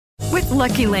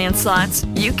Lucky Land Slots,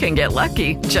 you can get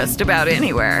lucky just about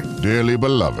anywhere. Dearly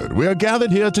beloved, we are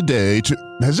gathered here today to...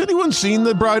 Has anyone seen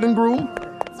the bride and groom?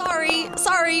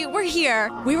 Sorry, we're here.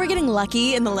 We were getting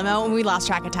lucky in the limo and we lost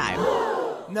track of time.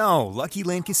 No, Lucky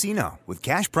Land Casino, with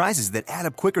cash prizes that add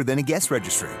up quicker than a guest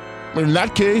registry. In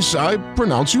that case, I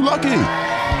pronounce you lucky.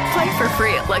 Play for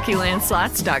free at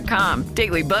LuckyLandSlots.com.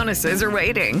 Daily bonuses are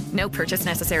waiting. No purchase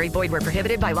necessary. Void where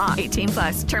prohibited by law.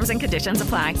 18+. Terms and conditions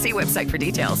apply. See website for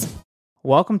details.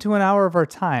 Welcome to an hour of our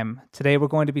time. Today we're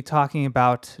going to be talking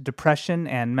about depression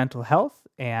and mental health.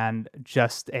 And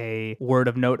just a word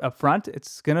of note up front,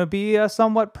 it's going to be a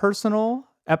somewhat personal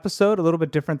episode, a little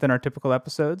bit different than our typical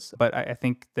episodes, but I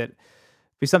think that it'll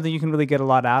be something you can really get a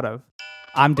lot out of.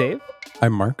 I'm Dave.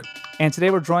 I'm Mark. And today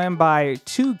we're joined by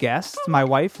two guests, my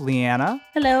wife, Leanna.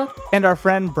 Hello. And our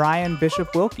friend, Brian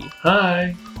Bishop Wilkie.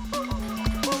 Hi.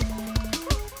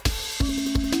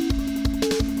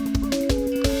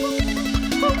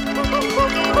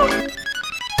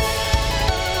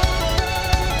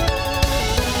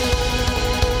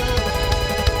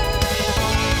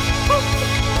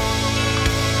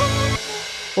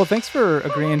 Well, thanks for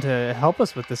agreeing to help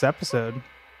us with this episode.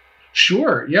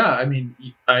 Sure. Yeah. I mean,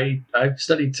 I've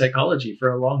studied psychology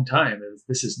for a long time.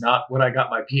 This is not what I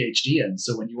got my PhD in.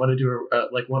 So when you want to do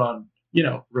one on,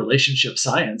 relationship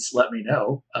science, let me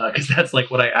know, because that's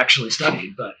like what I actually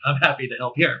studied. But I'm happy to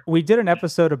help here. We did an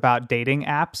episode about dating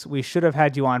apps. We should have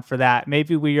had you on for that.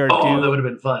 Maybe we are due. That would have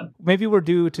been fun. Maybe we're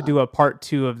due to do a part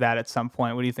 2 of that at some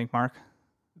point. What do you think, Mark?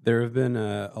 There have been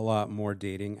a lot more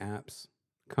dating apps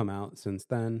come out since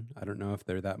then. I don't know if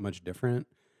they're that much different,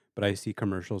 but I see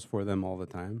commercials for them all the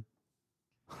time.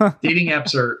 Dating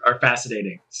apps are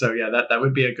fascinating. So yeah, that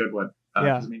would be a good one.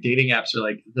 Yeah. I mean, dating apps are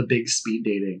like the big speed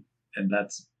dating, and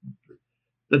that's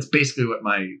basically what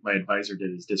my advisor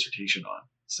did his dissertation on.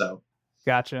 So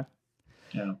gotcha.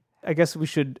 Yeah. I guess we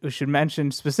should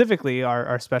mention specifically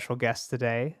our special guest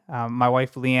today, my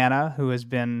wife Leanna, who has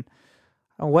been.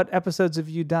 What episodes have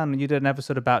you done? You did an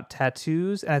episode about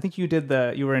tattoos, and I think you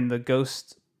were in the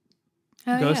ghost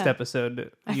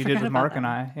episode you did with Mark and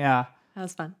I. Yeah. That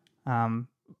was fun. And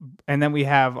then we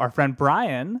have our friend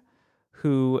Brian,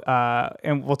 who,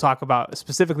 and we'll talk about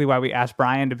specifically why we asked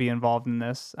Brian to be involved in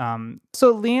this.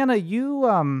 So Leanna,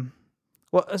 you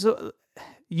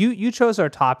chose our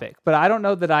topic, but I don't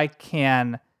know that I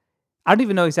don't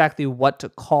even know exactly what to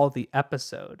call the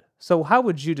episode. So how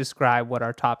would you describe what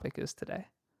our topic is today?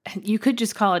 You could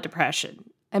just call it depression.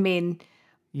 I mean...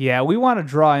 Yeah, we want to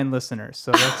draw in listeners,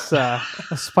 so let's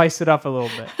spice it up a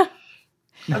little bit.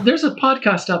 There's a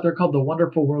podcast out there called The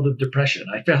Wonderful World of Depression.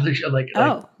 I found like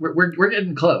we're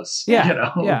getting close.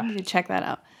 Yeah, Yeah. I need to check that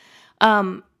out.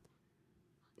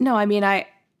 No, I mean, I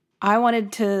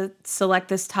wanted to select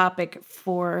this topic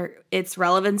for its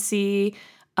relevancy,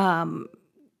 given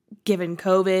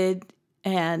COVID,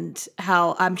 and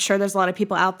how I'm sure there's a lot of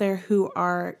people out there who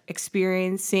are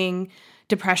experiencing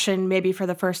depression maybe for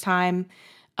the first time,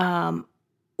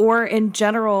 or in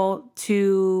general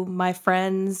to my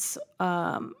friends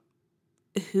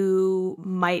who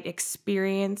might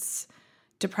experience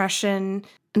depression.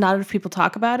 Not enough people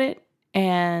talk about it,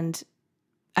 and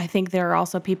I think there are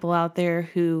also people out there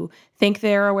who think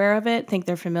they're aware of it, think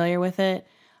they're familiar with it,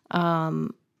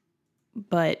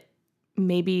 but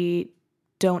maybe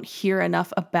don't hear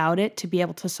enough about it to be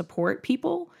able to support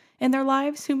people in their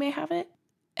lives who may have it.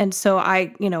 And so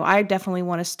I definitely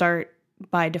want to start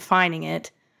by defining it,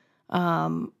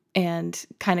 and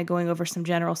kind of going over some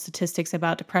general statistics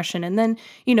about depression. And then,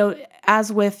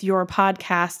 as with your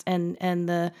podcast and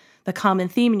the common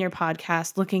theme in your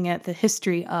podcast, looking at the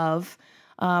history of,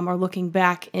 or looking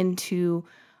back into,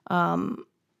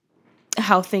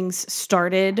 how things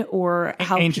started, or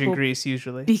how ancient people Greece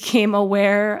usually became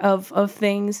aware of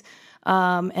things,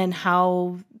 and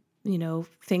how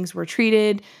things were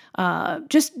treated,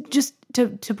 just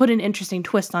to put an interesting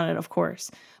twist on it, of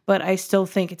course. But I still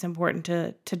think it's important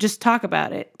to just talk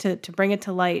about it, to bring it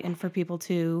to light, and for people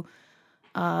to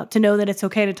know that it's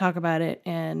okay to talk about it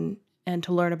and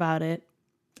to learn about it,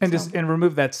 and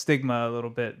remove that stigma a little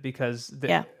bit, because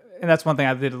and that's one thing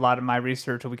I did a lot of my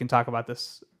research, and we can talk about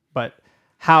this, but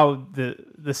how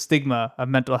the stigma of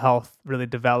mental health really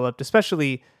developed,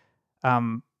 especially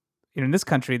in this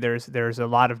country. There's a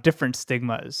lot of different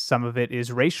stigmas. Some of it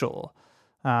is racial,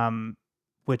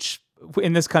 which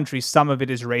in this country, some of it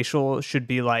is racial should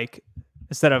be like,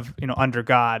 instead of under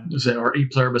God, or e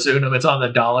pluribus unum, it's on the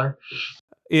dollar.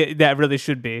 That really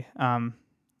should be,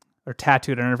 or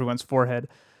tattooed on everyone's forehead.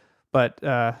 But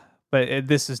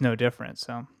this is no different.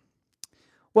 So,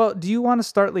 well, do you want to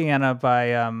start, Leanna,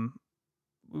 by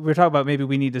we're talking about maybe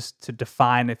we need to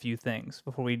define a few things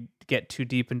before we get too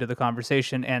deep into the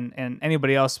conversation. And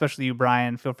anybody else, especially you,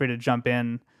 Brian, feel free to jump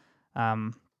in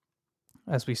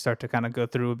as we start to kind of go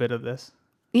through a bit of this.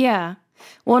 Yeah.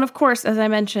 Well, and of course, as I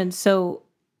mentioned, so,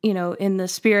 in the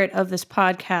spirit of this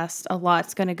podcast, a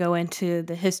lot's going to go into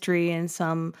the history and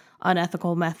some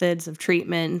unethical methods of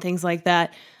treatment and things like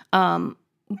that.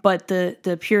 But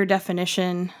the pure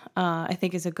definition, I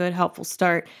think, is a good, helpful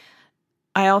start.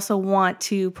 I also want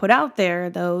to put out there,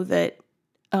 though, that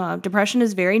depression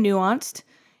is very nuanced,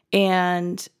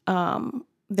 and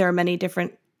there are many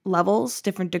different levels,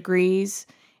 different degrees,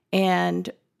 and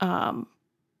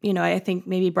I think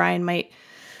maybe Brian might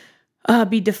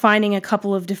be defining a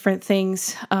couple of different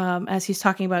things as he's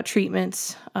talking about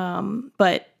treatments.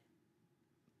 But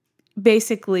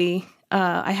basically,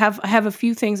 I have a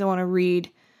few things I want to read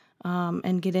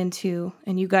and get into,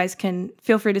 and you guys can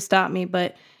feel free to stop me,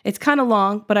 but it's kind of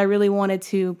long, but I really wanted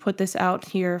to put this out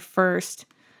here first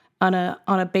on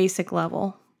a basic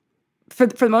level. For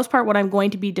the most part, what I'm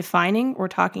going to be defining or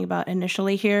talking about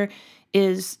initially here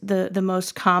is the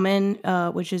most common,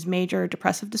 which is major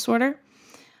depressive disorder.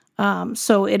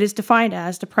 So it is defined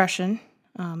as depression,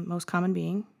 most common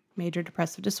being major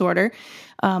depressive disorder,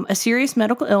 a serious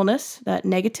medical illness that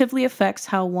negatively affects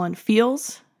how one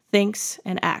feels, thinks,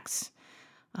 and acts.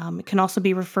 It can also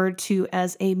be referred to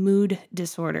as a mood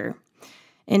disorder.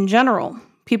 In general,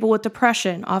 people with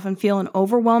depression often feel an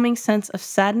overwhelming sense of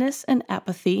sadness and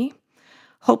apathy,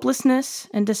 hopelessness,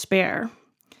 and despair.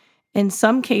 In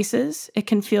some cases, it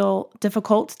can feel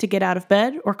difficult to get out of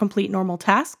bed or complete normal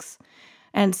tasks,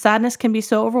 and sadness can be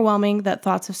so overwhelming that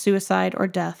thoughts of suicide or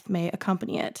death may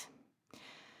accompany it.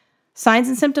 Signs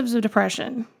and symptoms of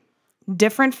depression.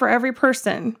 Different for every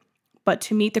person, but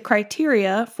to meet the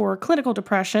criteria for clinical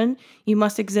depression, you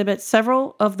must exhibit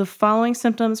several of the following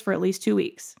symptoms for at least 2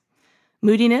 weeks.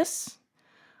 Moodiness,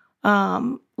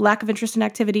 lack of interest in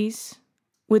activities,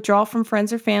 withdrawal from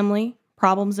friends or family,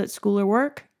 problems at school or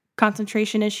work,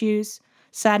 concentration issues,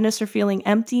 sadness or feeling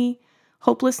empty,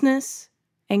 hopelessness,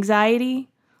 anxiety,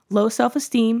 low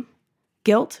self-esteem,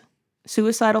 guilt,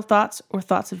 suicidal thoughts or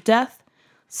thoughts of death,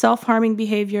 self-harming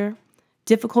behavior,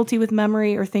 difficulty with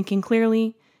memory or thinking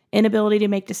clearly, inability to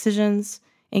make decisions,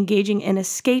 engaging in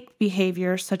escape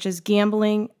behavior such as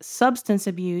gambling, substance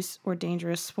abuse, or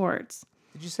dangerous sports.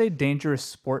 Did you say dangerous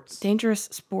sports? Dangerous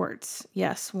sports,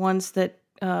 yes. Ones that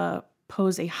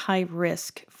pose a high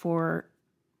risk for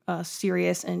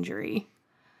serious injury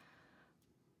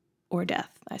or death,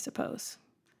 I suppose.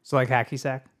 So like hacky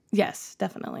sack? Yes,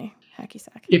 definitely. Hacky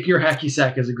sack. If your hacky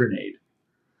sack is a grenade.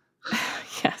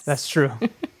 Yes. That's true.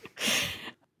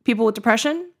 People with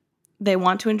depression, they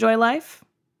want to enjoy life,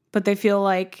 but they feel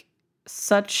like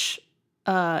such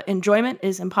enjoyment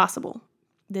is impossible.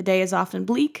 The day is often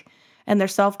bleak, and their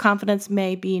self-confidence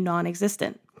may be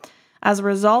non-existent. As a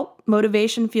result,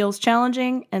 motivation feels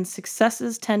challenging, and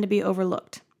successes tend to be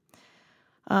overlooked.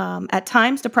 At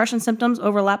times, depression symptoms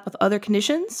overlap with other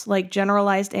conditions like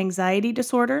generalized anxiety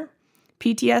disorder,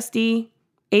 PTSD,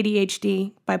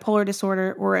 ADHD, bipolar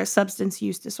disorder, or a substance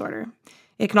use disorder.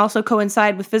 It can also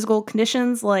coincide with physical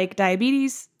conditions like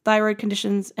diabetes, thyroid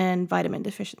conditions, and vitamin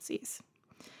deficiencies.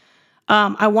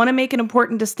 I want to make an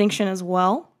important distinction as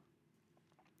well.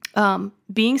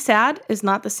 Being sad is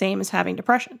not the same as having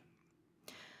depression.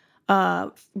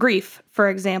 Grief, for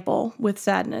example, with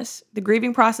sadness. The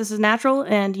grieving process is natural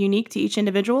and unique to each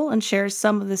individual and shares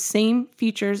some of the same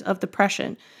features of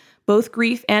depression. Both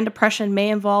grief and depression may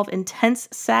involve intense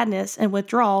sadness and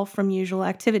withdrawal from usual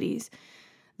activities.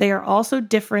 They are also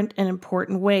different in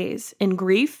important ways. In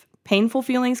grief, painful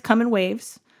feelings come in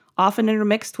waves, often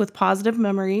intermixed with positive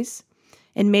memories.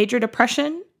 In major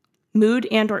depression, mood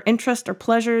and or interest or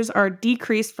pleasures are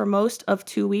decreased for most of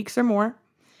 2 weeks or more.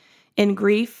 In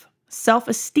grief,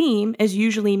 self-esteem is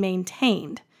usually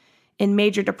maintained. In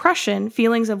major depression,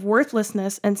 feelings of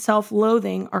worthlessness and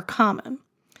self-loathing are common.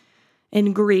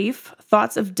 In grief,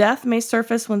 thoughts of death may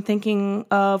surface when thinking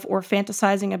of or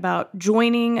fantasizing about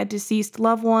joining a deceased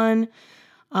loved one.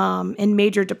 In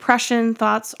major depression,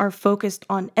 thoughts are focused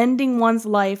on ending one's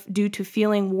life due to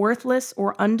feeling worthless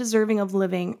or undeserving of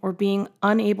living or being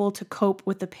unable to cope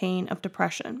with the pain of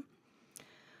depression.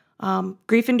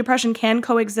 Grief and depression can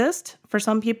coexist. For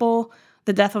some people,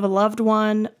 the death of a loved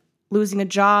one, losing a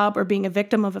job, or being a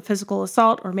victim of a physical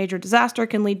assault or major disaster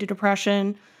can lead to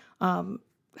depression.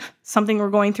 Something we're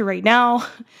going through right now.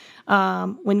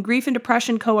 When grief and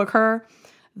depression co-occur,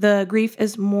 the grief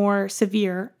is more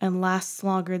severe and lasts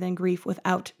longer than grief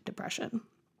without depression.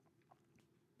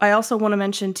 I also want to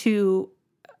mention, too,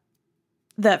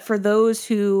 that for those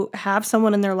who have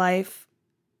someone in their life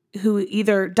who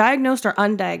either diagnosed or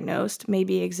undiagnosed may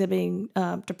be exhibiting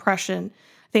depression.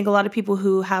 I think a lot of people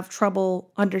who have trouble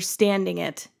understanding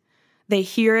it, they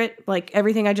hear it, like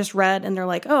everything I just read, and they're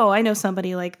like, oh, I know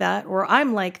somebody like that, or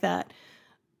I'm like that.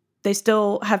 They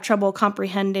still have trouble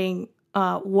comprehending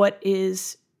what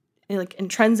is like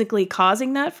intrinsically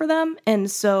causing that for them. And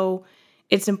so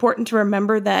it's important to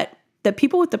remember that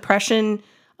people with depression,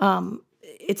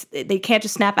 they can't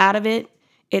just snap out of it.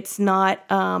 It's not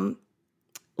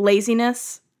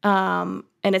laziness, and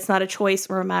it's not a choice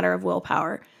or a matter of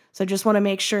willpower. So just want to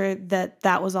make sure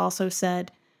that was also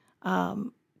said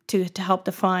to help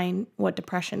define what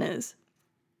depression is.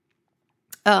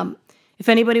 If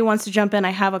anybody wants to jump in,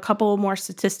 I have a couple more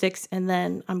statistics, and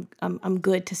then I'm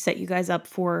good to set you guys up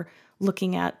for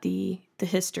looking at the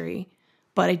history.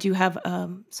 But I do have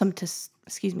some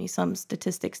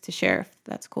statistics to share, if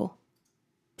that's cool.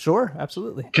 Sure,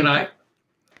 absolutely. Can I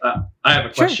have a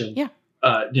question. Sure,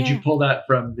 yeah. Did you pull that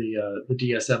from the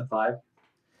DSM-5?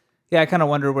 Yeah, I kind of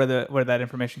wonder where that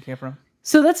information came from.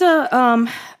 So that's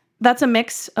a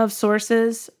mix of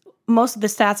sources. Most of the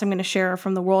stats I'm going to share are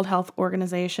from the World Health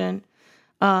Organization,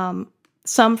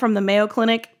 some from the Mayo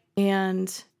Clinic,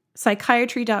 and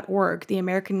psychiatry.org, the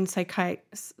American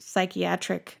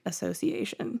Psychiatric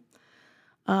Association,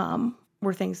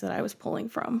 were things that I was pulling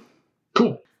from.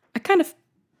 Cool. I kind of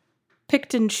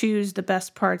picked and choose the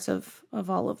best parts of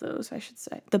all of those, I should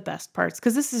say. The best parts,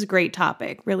 because this is a great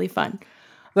topic, really fun.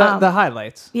 The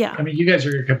highlights. Yeah. I mean, you guys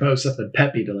are going to compose something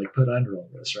peppy to like put under all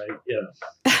this, right?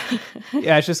 Yeah.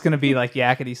 Yeah, it's just going to be like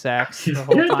yakety sax the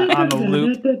whole time on the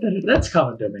loop. That's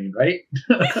common domain, right?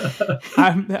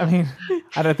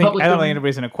 I don't think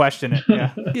anybody's going to question it.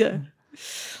 Yeah.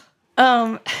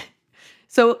 Yeah.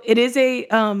 So it is a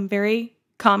very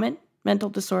common mental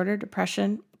disorder,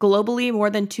 depression. Globally, more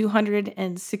than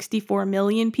 264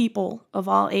 million people of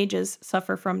all ages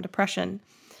suffer from depression.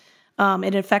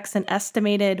 It affects an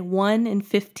estimated 1 in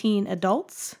 15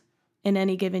 adults in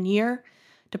any given year.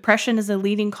 Depression is a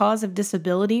leading cause of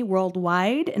disability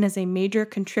worldwide and is a major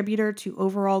contributor to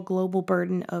overall global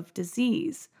burden of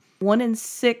disease. 1 in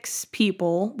 6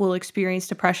 people will experience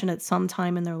depression at some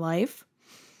time in their life.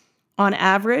 On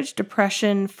average,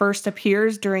 depression first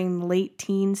appears during late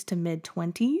teens to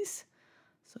mid-20s,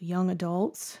 so young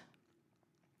adults.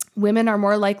 Women are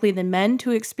more likely than men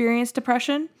to experience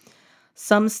depression.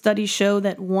 Some studies show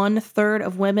that 1/3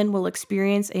 of women will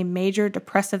experience a major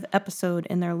depressive episode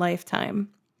in their lifetime.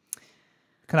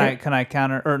 Can I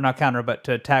counter, or not counter, but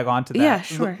to tag on to that? Yeah,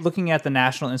 sure. Looking at the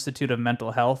National Institute of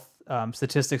Mental Health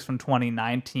statistics from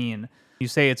 2019, you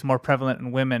say it's more prevalent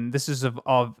in women. This is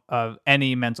of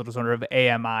any mental disorder, of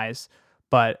AMIs,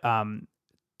 but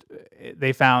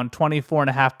they found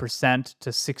 24.5% to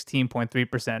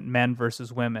 16.3% men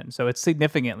versus women. So it's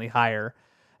significantly higher.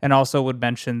 And also would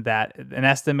mention that an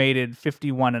estimated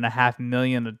 51.5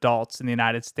 million adults in the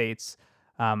United States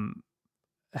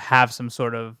have some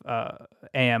sort of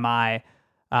AMI,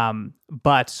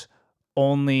 but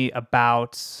only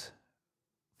about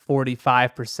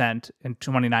 45% in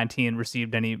 2019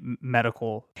 received any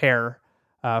medical care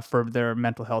for their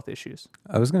mental health issues.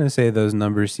 I was going to say those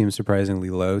numbers seem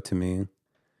surprisingly low to me.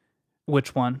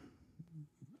 Which one?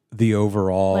 The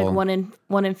overall, like 1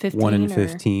 in 15, 1 in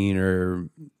 15, or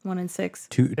 1 in 6.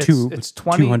 It's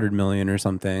 20, 200 million or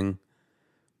something.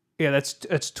 Yeah, it's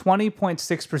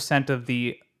 20.6% of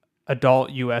the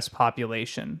adult U.S.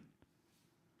 population.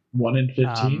 1 in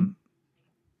 15.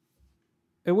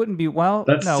 It wouldn't be well.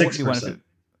 That's no, 6%.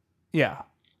 Yeah.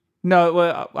 No,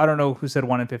 well, I don't know who said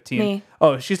 1 in 15. Me.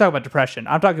 Oh, she's talking about depression.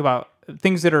 I'm talking about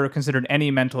things that are considered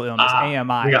any mental illness,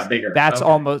 AMI. We got bigger. That's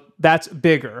Okay. that's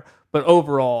bigger, but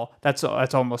overall, that's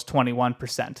almost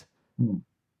 21%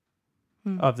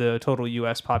 of the total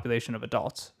U.S. population of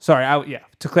adults. Sorry,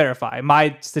 to clarify,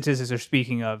 my statistics are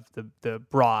speaking of the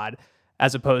broad,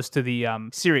 as opposed to the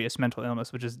serious mental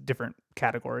illness, which is a different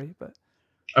category. But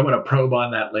I want to probe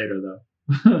on that later, though.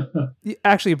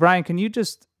 actually, Brian, can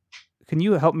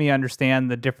you help me understand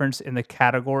the difference in the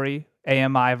category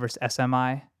AMI versus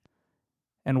SMI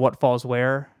and what falls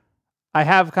where? I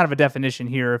have kind of a definition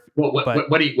here. Well,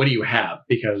 what do you have?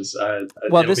 Because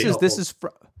this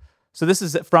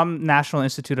is from National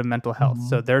Institute of Mental Health. Mm-hmm.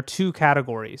 So there are 2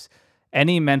 categories.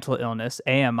 Any mental illness,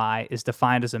 AMI, is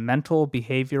defined as a mental,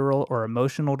 behavioral, or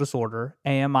emotional disorder.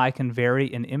 AMI can vary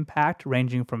in impact,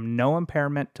 ranging from no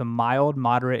impairment to mild,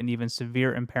 moderate, and even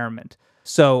severe impairment.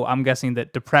 So I'm guessing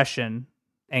that depression,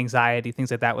 anxiety,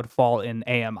 things like that would fall in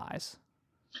AMIs.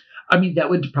 I mean, that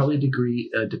would probably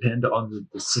depend on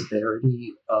the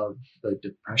severity of the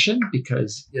depression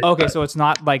because. Okay, so it's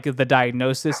not like the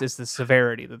diagnosis; it's the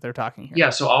severity that they're talking here. Yeah,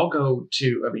 so I'll go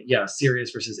to, I mean, yeah,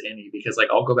 serious versus any, because like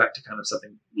I'll go back to kind of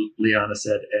something Liana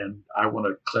said, and I want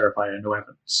to clarify. I know I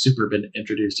haven't super been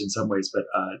introduced in some ways, but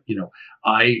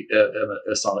I am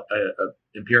a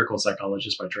empirical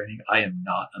psychologist by training. I am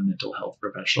not a mental health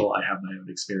professional. I have my own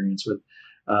experience with,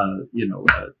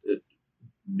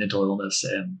 mental illness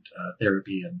and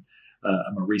therapy, and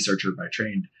I'm a researcher by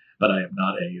trade, but I am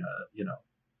not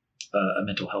a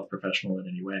mental health professional in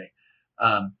any way.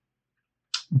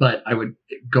 But I would,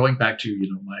 going back to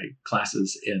my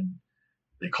classes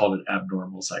they called it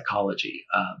abnormal psychology.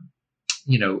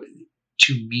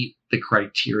 To meet the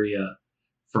criteria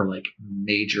for like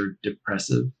major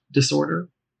depressive disorder,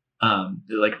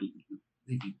 like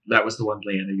that was the one,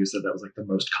 Leanna, you said that was like the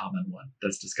most common one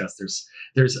that's discussed.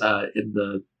 There's in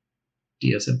the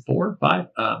DSM-4, 5,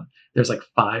 there's like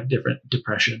 5 different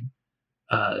depression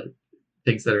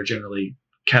things that are generally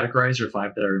categorized, or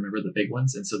 5 that I remember the big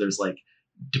ones. And so there's like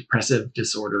depressive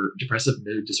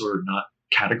mood disorder not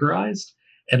categorized,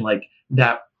 and like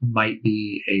that might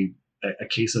be a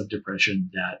case of depression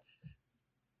that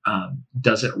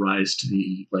doesn't rise to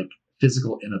the like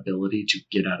physical inability to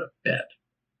get out of bed.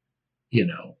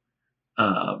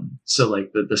 So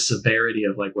like the severity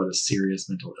of like what a serious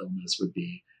mental illness would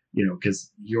be,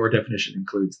 because your definition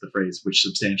includes the phrase which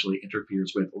substantially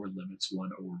interferes with or limits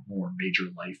one or more major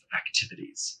life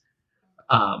activities.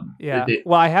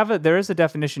 There is a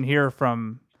definition here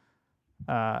from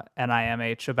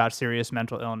NIMH about serious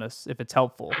mental illness, if it's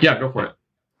helpful. Yeah, go for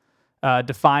it.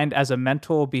 Defined as a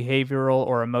mental, behavioral,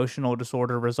 or emotional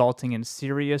disorder resulting in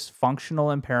serious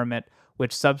functional impairment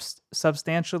which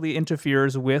substantially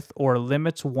interferes with or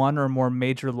limits one or more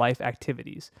major life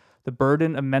activities. The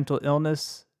burden of mental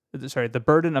illnesses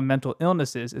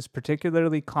is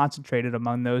particularly concentrated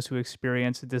among those who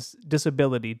experience this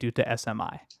disability due to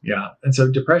SMI. Yeah, and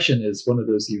so depression is one of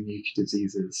those unique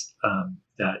diseases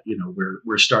that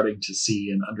we're starting to see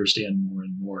and understand more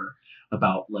and more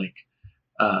about, like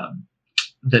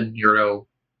the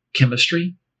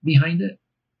neurochemistry behind it,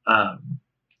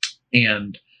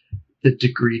 and the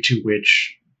degree to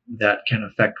which that can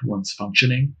affect one's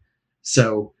functioning.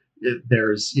 So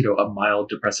there's, a mild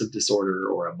depressive disorder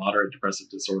or a moderate depressive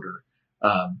disorder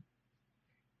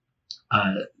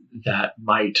that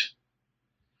might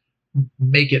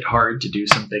make it hard to do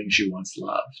some things you once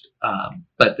loved.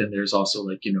 But then there's also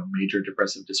like, major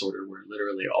depressive disorder where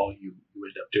literally all you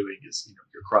end up doing is,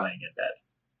 you're crying in bed,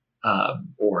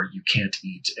 or you can't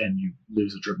eat and you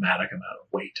lose a dramatic amount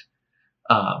of weight.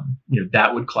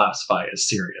 That would classify as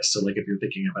serious. So like if you're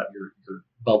thinking about your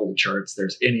bubble charts,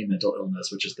 there's any mental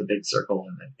illness, which is the big circle,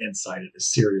 and then inside it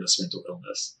is serious mental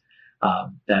illness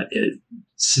that it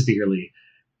severely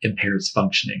impairs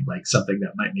functioning, like something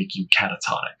that might make you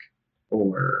catatonic,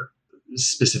 or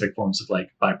specific forms of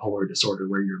like bipolar disorder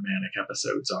where your manic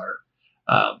episodes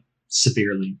are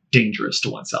severely dangerous to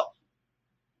oneself.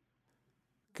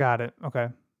 Got it. Okay.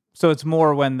 So it's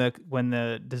more when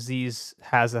the disease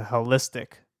has a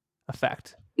holistic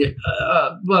effect.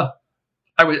 Well,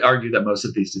 I would argue that most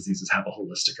of these diseases have a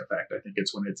holistic effect. I think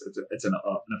it's when it's an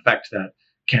effect that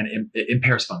can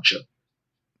impairs function.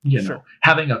 Sure.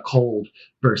 Having a cold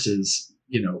versus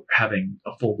having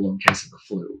a full blown case of the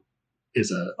flu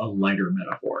is a lighter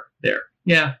metaphor there.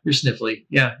 Yeah, you're sniffly.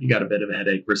 Yeah, you got a bit of a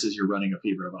headache versus you're running a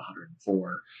fever of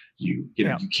 104. You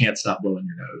can't stop blowing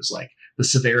your nose. Like the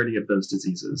severity of those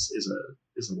diseases is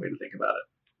a way to think about it.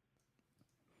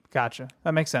 Gotcha.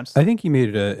 That makes sense. I think you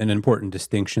made an important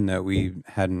distinction that we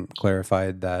hadn't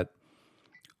clarified, that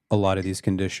a lot of these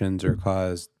conditions are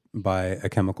caused by a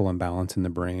chemical imbalance in the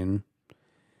brain.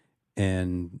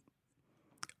 And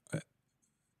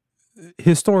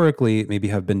historically, maybe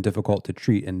have been difficult to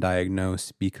treat and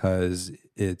diagnose because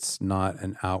it's not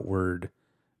an outward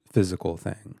physical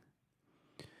thing.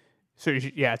 So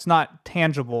it's not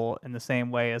tangible in the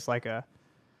same way as like a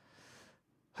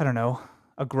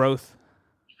growth.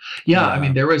 Yeah, I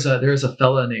mean, there was a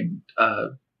fella named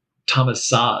Thomas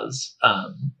Saz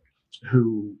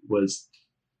who was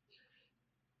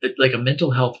like a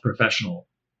mental health professional,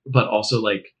 but also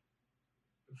like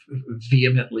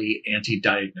vehemently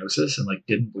anti-diagnosis and like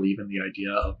didn't believe in the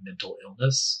idea of mental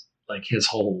illness. Like his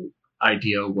whole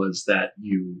idea was that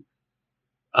you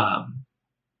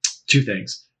two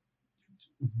things.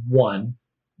 One,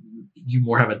 you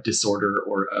more have a disorder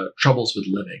or troubles with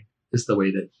living is the way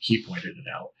that he pointed it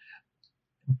out.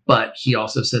 But he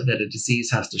also said that a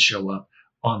disease has to show up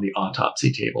on the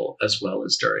autopsy table as well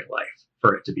as during life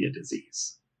for it to be a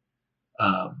disease,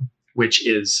 which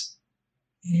is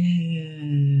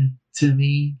to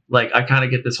me. Like, I kind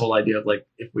of get this whole idea of like,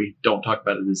 if we don't talk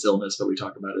about it as illness, but we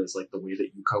talk about it as like the way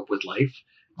that you cope with life,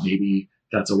 maybe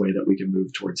that's a way that we can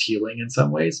move towards healing in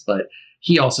some ways. But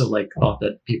he also like thought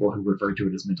that people who referred to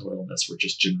it as mental illness were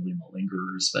just generally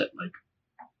malingerers. But like,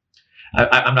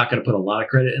 I'm not going to put a lot of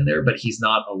credit in there, but he's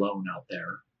not alone out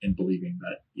there in believing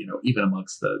that, you know, even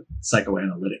amongst the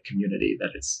psychoanalytic community, that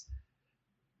it's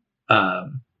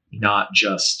not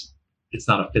just, it's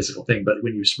not a physical thing. But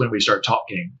when we start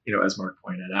talking, you know, as Mark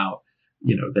pointed out,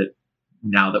 you know, that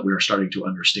now that we're starting to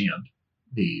understand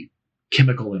the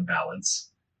chemical imbalance,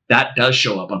 that does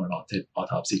show up on an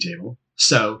autopsy table.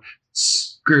 So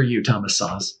screw you, Thomas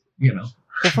Szasz, you know.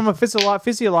 Well, from a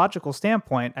physiological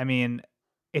standpoint, I mean,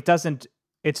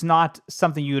 it's not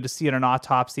something you would see in an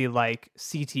autopsy like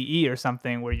CTE or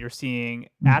something where you're seeing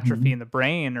atrophy in the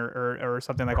brain or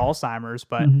something like Alzheimer's.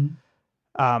 But,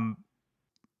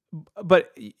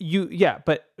 but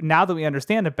now that we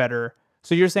understand it better,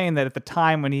 so you're saying that at the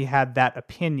time when he had that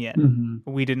opinion,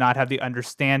 we did not have the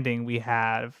understanding we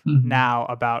have now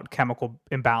about chemical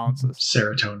imbalances,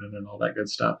 serotonin and all that good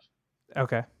stuff.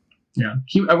 Okay. Yeah,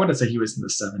 I want to say he was in the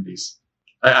 70s.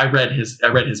 I read his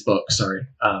book,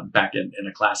 back in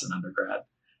a class in undergrad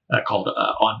called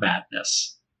On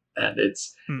Madness, and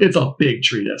it's a big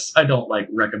treatise. I don't like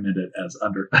recommend it as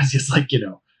just like, you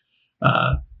know,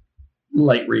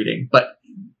 light reading, but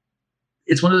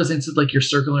it's one of those instances like you're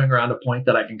circling around a point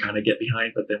that I can kind of get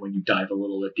behind, but then when you dive a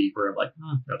little bit deeper, I'm like,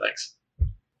 no thanks.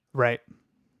 Right.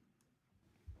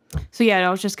 So yeah,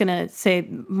 I was just gonna say,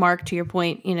 Mark, to your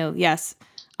point, you know, yes.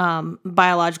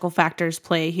 Biological factors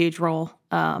play a huge role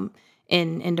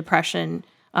in depression.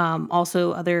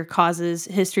 Also, other causes: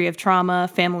 history of trauma,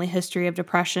 family history of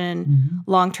depression,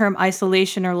 long-term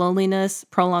isolation or loneliness,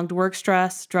 prolonged work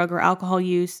stress, drug or alcohol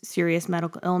use, serious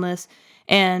medical illness.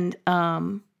 And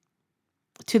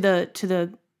to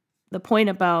the point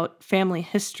about family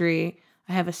history,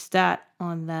 I have a stat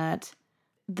on that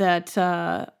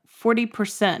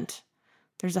 40%.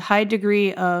 There's a high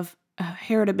degree of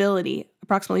heritability,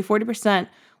 approximately 40%,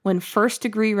 when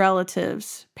first-degree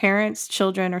relatives, parents,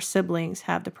 children, or siblings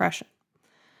have depression.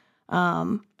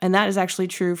 And that is actually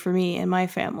true for me and my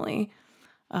family,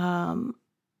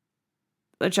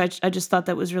 which I just thought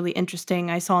that was really interesting.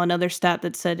 I saw another stat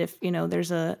that said if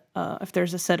there's a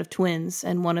set of twins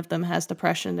and one of them has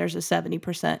depression, there's a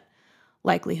 70%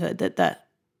 likelihood that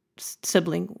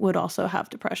sibling would also have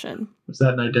depression. Was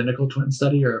that an identical twin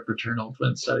study or a fraternal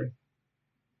twin study?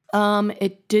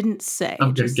 It didn't say.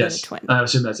 I'm going to guess. I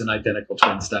assume that's an identical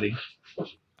twin study.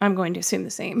 I'm going to assume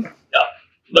the same. Yeah.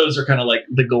 Those are kind of like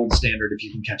the gold standard if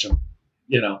you can catch them,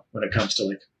 you know, when it comes to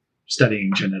like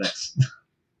studying genetics.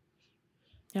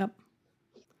 Yep.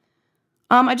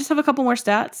 I just have a couple more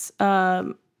stats.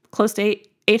 Close to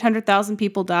 800,000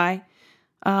 people die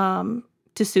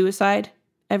to suicide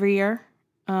every year.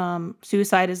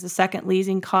 Suicide is the second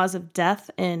leading cause of death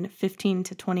in 15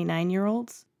 to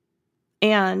 29-year-olds.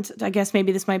 And I guess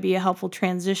maybe this might be a helpful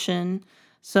transition.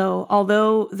 So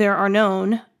although there are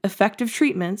known effective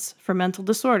treatments for mental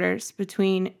disorders,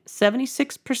 between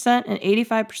 76% and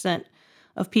 85%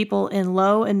 of people in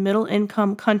low and middle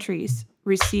income countries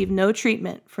receive no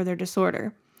treatment for their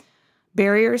disorder.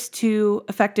 Barriers to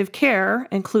effective care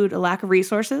include a lack of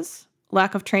resources,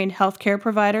 lack of trained healthcare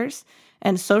providers,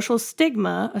 and social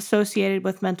stigma associated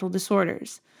with mental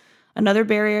disorders. Another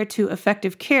barrier to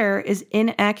effective care is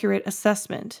inaccurate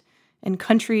assessment. In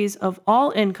countries of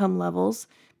all income levels,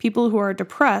 people who are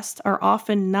depressed are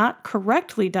often not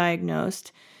correctly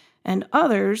diagnosed, and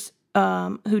others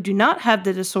who do not have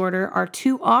the disorder are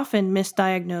too often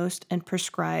misdiagnosed and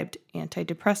prescribed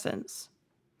antidepressants,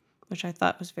 which I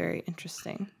thought was very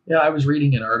interesting. Yeah, I was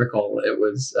reading an article. It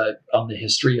was on the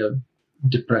history of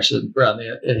depression, or on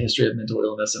the history of mental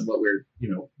illness and what we're, you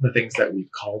know, the things that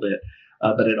we've called it.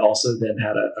 But it also then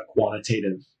had a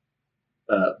quantitative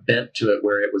bent to it,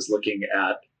 where it was looking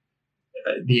at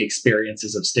the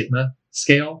experiences of stigma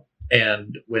scale.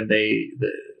 And when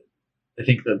I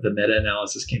think the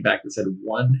meta-analysis came back that said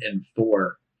 1 in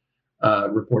 4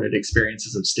 reported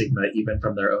experiences of stigma, even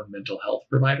from their own mental health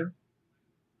provider.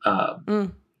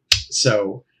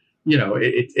 So, you know,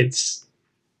 it's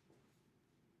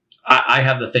I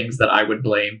have the things that I would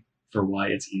blame for why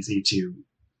it's easy to,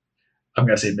 I'm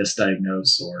going to say,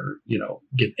 misdiagnose or, you know,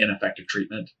 get ineffective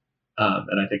treatment.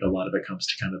 And I think a lot of it comes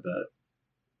to kind of the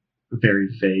very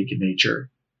vague nature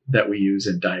that we use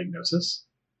in diagnosis.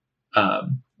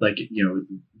 Like, you know,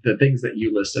 the things that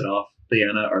you listed off,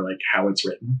 Leanna, are like how it's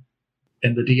written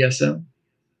in the DSM.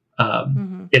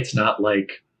 It's not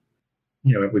like,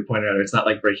 you know, if we pointed out, it's not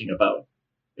like breaking a bone.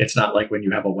 It's not like when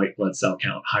you have a white blood cell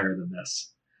count higher than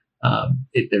this.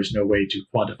 There's no way to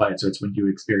quantify it. So it's when you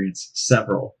experience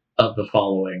several of the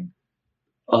following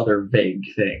other vague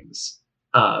things.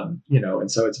 And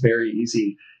so it's very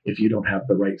easy if you don't have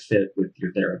the right fit with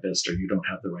your therapist, or you don't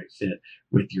have the right fit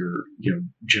with your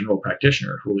general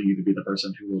practitioner, who will either be the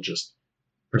person who will just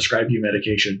prescribe you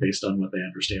medication based on what they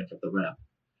understand from the rep,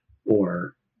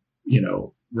 or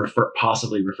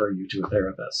possibly refer you to a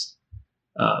therapist.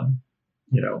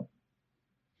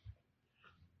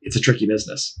 It's a tricky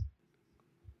business.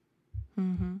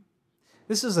 Mm-hmm.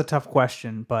 This is a tough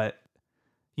question, but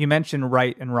you mentioned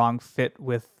right and wrong fit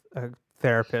with a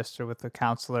therapist or with a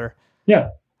counselor. Yeah.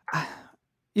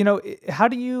 How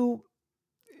do you,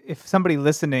 if somebody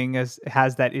listening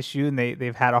has that issue and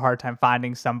they've had a hard time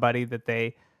finding somebody that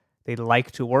they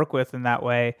like to work with in that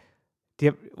way,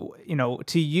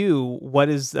 to you, what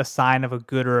is a sign of a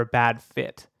good or a bad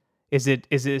fit? Is it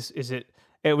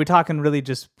are we talking really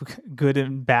just good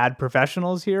and bad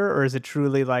professionals here, or is it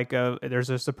truly like there's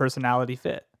just a personality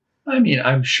fit? I mean,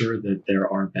 I'm sure that there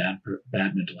are bad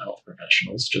mental health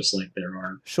professionals, just like there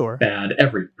are bad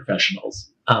every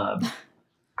professionals.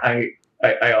 I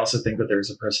also think that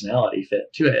there's a personality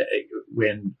fit to it.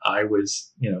 When I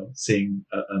was, seeing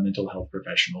a mental health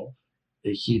professional,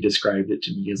 he described it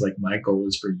to me as like, my goal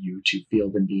is for you to feel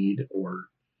the need or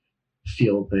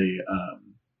feel the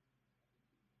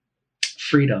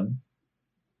freedom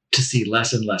to see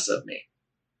less and less of me.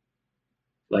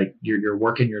 Like you're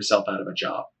working yourself out of a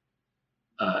job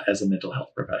as a mental health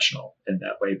professional in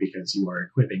that way, because you are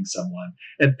equipping someone,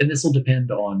 and this will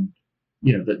depend on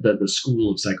the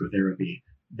school of psychotherapy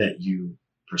that you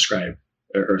prescribe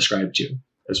or ascribe to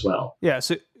as well. Yeah.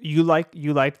 So you liked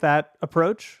that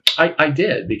approach? I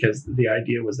did, because the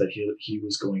idea was that he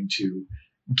was going to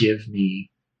give me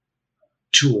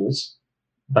tools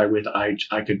by which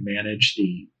I could manage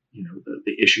the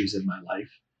issues in my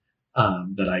life,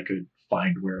 that I could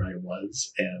find where I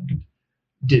was and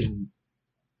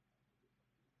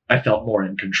I felt more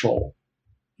in control,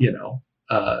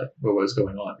 what was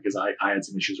going on, because I had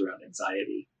some issues around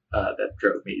anxiety that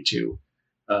drove me to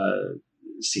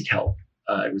seek help.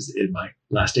 It was in my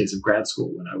last days of grad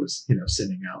school when I was,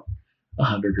 sending out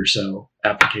 100 or so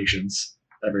applications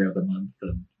every other month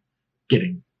and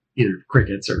getting either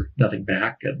crickets or nothing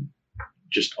back, and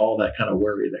just all that kind of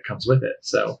worry that comes with it.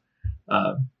 So,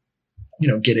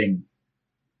 getting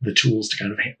the tools to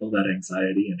kind of handle that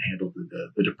anxiety and handle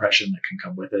the depression that can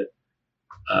come with it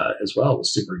as well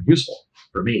was super useful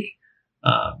for me.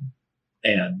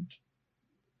 And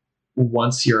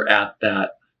once you're at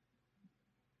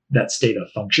that state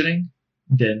of functioning,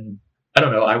 then I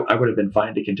don't know, I would have been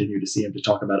fine to continue to see him to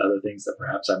talk about other things that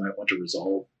perhaps I might want to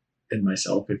resolve in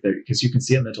myself, because you can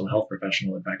see a mental health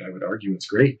professional. In fact, I would argue it's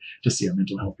great to see a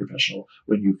mental health professional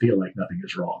when you feel like nothing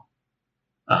is wrong,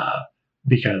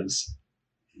 because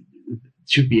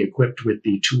to be equipped with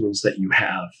the tools that you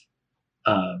have,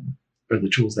 or the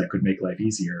tools that could make life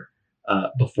easier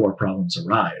before problems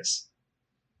arise,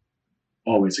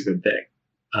 always a good thing.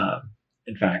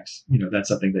 In fact, that's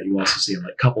something that you also see in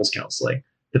like couples counseling.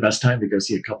 The best time to go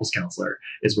see a couples counselor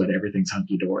is when everything's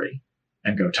hunky-dory,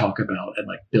 and go talk about and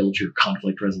like build your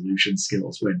conflict resolution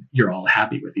skills when you're all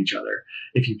happy with each other.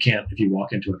 If you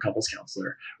walk into a couples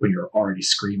counselor when you're already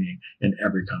screaming in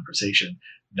every conversation,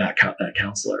 that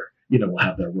counselor, will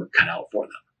have their work cut out for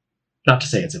them. Not to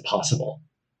say it's impossible,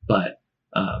 but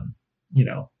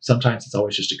sometimes it's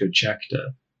always just a good check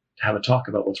to have a talk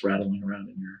about what's rattling around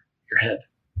in your head.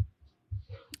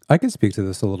 I can speak to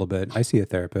this a little bit. I see a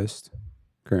therapist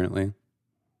currently.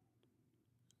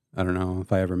 I don't know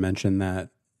if I ever mentioned that.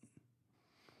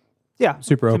 Yeah.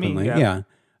 Super openly. Me, yeah.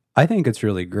 I think it's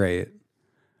really great.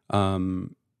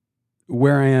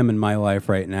 Where I am in my life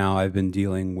right now, I've been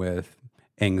dealing with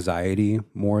anxiety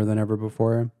more than ever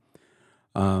before.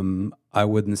 I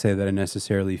wouldn't say that I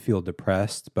necessarily feel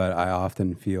depressed, but I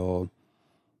often feel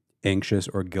anxious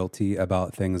or guilty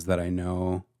about things that I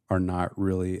know are not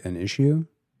really an issue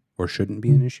or shouldn't be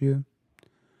an issue.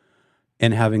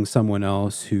 And having someone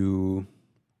else who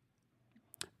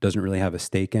doesn't really have a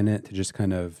stake in it to just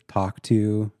kind of talk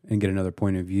to and get another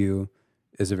point of view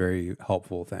is a very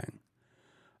helpful thing.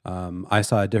 I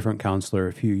saw a different counselor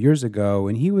a few years ago,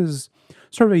 and he was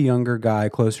sort of a younger guy,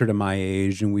 closer to my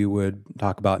age, and we would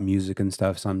talk about music and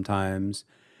stuff sometimes.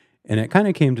 And it kind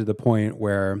of came to the point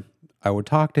where I would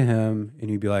talk to him, and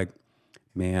he'd be like,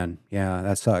 "Man, yeah,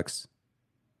 that sucks."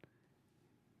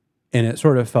 And it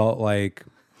sort of felt like...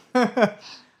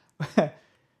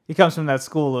 He comes from that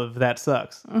school of that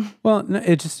sucks. Well,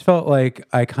 it just felt like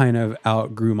I kind of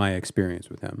outgrew my experience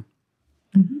with him.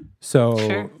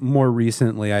 So more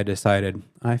recently, I decided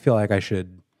I feel like I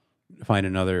should find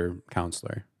another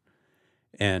counselor,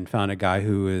 and found a guy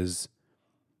who is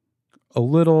a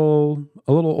little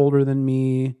older than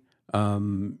me,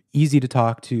 easy to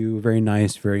talk to, very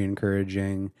nice, very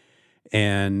encouraging.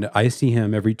 And I see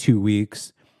him every 2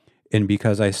 weeks. And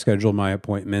because I schedule my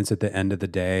appointments at the end of the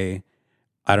day,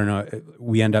 I don't know,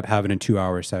 we end up having a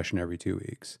 2-hour session every 2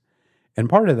 weeks. And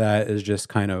part of that is just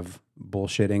kind of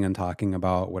bullshitting and talking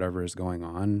about whatever is going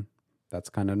on. That's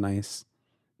kind of nice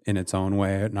in its own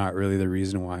way, not really the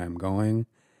reason why I'm going.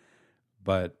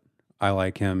 But I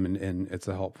like him, and it's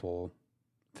a helpful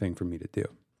thing for me to do.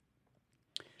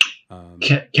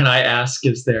 Can I ask,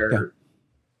 is there,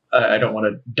 I don't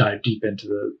want to dive deep into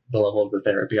the level of the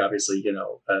therapy, obviously,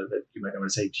 that you might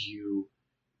want to say,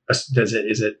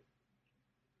 is it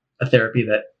a therapy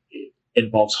that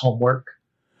involves homework?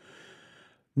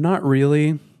 Not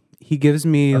really. He gives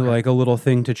me like a little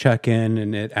thing to check in,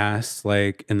 and it asks,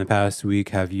 like, in the past week,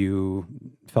 have you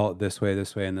felt this way,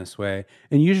 and this way?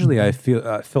 And usually I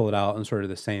fill it out in sort of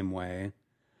the same way.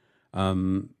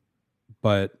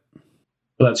 But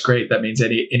well, that's great. That means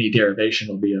any derivation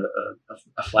will be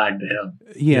a flag to him.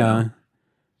 Yeah.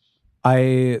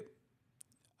 I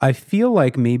feel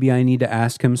like maybe I need to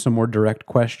ask him some more direct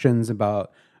questions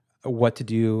about what to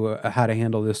do, how to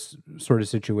handle this sort of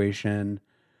situation.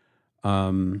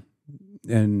 And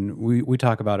we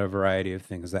talk about a variety of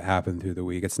things that happen through the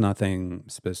week. It's nothing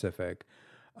specific.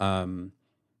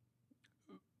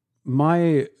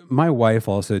 My wife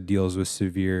also deals with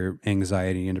severe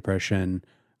anxiety and depression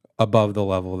above the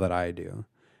level that I do.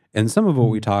 And some of what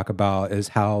we talk about is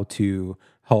how to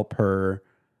help her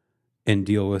and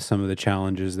deal with some of the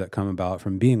challenges that come about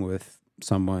from being with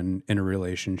someone in a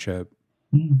relationship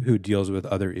who deals with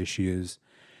other issues.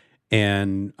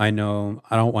 And I know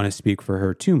I don't want to speak for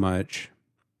her too much,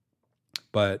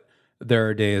 but there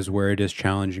are days where it is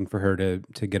challenging for her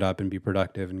to get up and be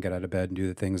productive and get out of bed and do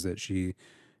the things that she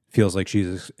feels like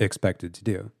she's expected to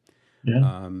do.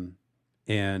 Yeah.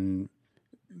 And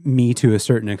me, to a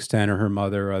certain extent, or her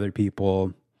mother or other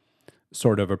people,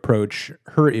 sort of approach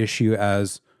her issue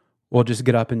as, well, just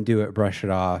get up and do it, brush it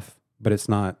off. But it's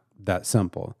not that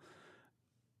simple.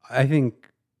 I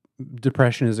think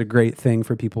depression is a great thing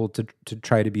for people to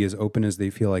try to be as open as they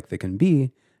feel like they can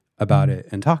be about it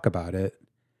and talk about it,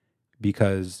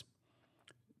 because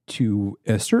to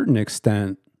a certain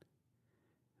extent,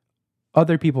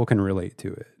 other people can relate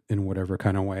to it in whatever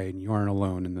kind of way, and you aren't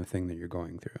alone in the thing that you're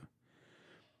going through.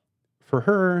 For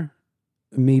her,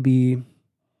 maybe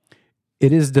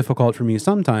it is difficult for me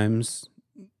sometimes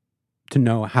to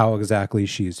know how exactly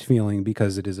she's feeling,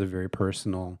 because it is a very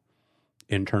personal,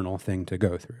 internal thing to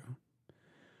go through.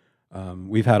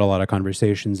 We've had a lot of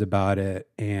conversations about it,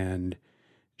 and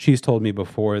she's told me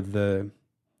before the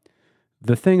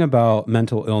thing about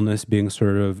mental illness being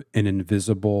sort of an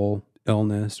invisible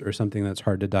illness or something that's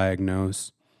hard to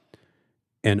diagnose,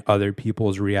 and other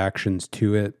people's reactions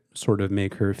to it sort of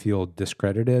make her feel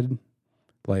discredited,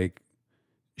 like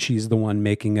she's the one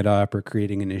making it up or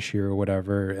creating an issue or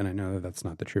whatever. And I know that that's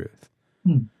not the truth.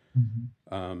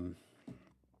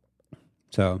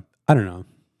 So I don't know.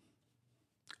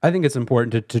 I think it's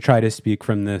important to try to speak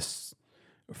from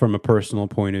a personal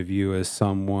point of view, as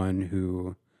someone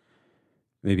who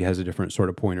maybe has a different sort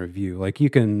of point of view. Like, you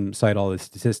can cite all the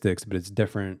statistics, but it's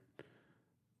different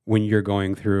when you're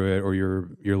going through it, or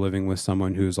you're living with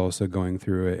someone who's also going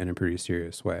through it in a pretty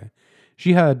serious way.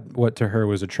 She had what to her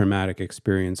was a traumatic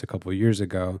experience a couple of years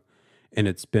ago, and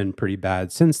it's been pretty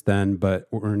bad since then, but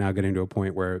we're now getting to a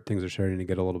point where things are starting to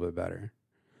get a little bit better.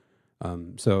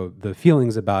 So the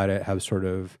feelings about it have sort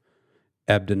of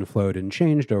ebbed and flowed and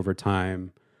changed over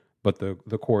time, but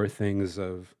the core things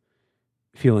of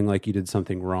feeling like you did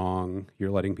something wrong,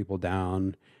 you're letting people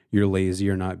down, you're lazy,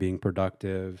 you're not being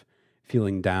productive,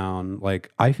 feeling down.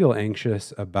 Like, I feel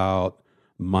anxious about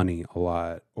money a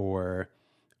lot, or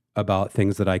about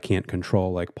things that I can't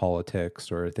control, like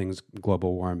politics or things,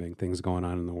 global warming, things going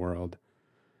on in the world.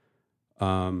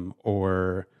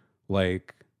 Or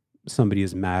like somebody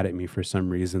is mad at me for some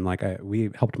reason. Like, we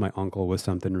helped my uncle with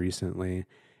something recently,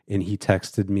 and he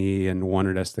texted me and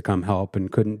wanted us to come help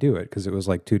and couldn't do it because it was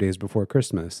like 2 days before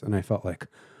Christmas. And I felt like,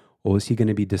 well, is he going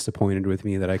to be disappointed with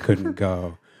me that I couldn't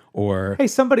go? Or, hey,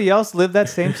 somebody else lived that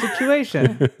same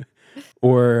situation.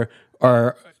 Or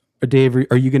Dave,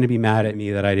 are you going to be mad at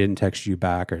me that I didn't text you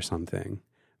back or something?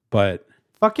 But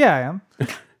fuck yeah, I am.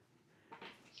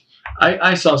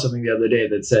 I saw something the other day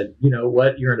that said, you know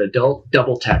what, you're an adult,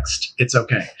 double text. It's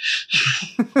okay.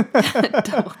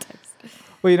 Double text.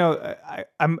 Well,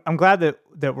 I'm glad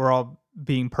that we're all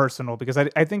being personal, because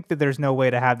I think that there's no way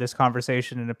to have this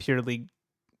conversation in a purely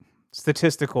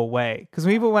statistical way. Because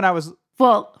even when I was...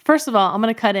 Well, first of all, I'm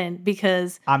going to cut in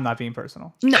because... I'm not being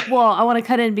personal. No, well, I want to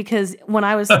cut in because when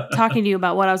I was talking to you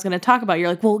about what I was going to talk about, you're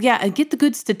like, well, yeah, and get the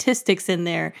good statistics in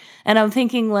there. And I'm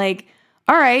thinking like,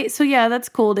 all right, so yeah, that's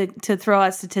cool to throw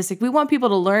out statistic. We want people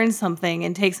to learn something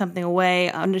and take something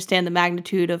away, understand the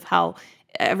magnitude of how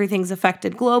everything's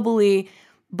affected globally.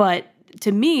 But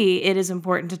to me, it is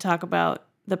important to talk about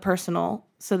the personal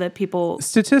so that people...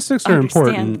 Statistics are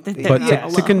important, but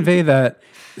to convey that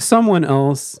someone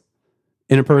else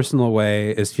in a personal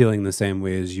way is feeling the same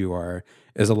way as you are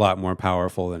is a lot more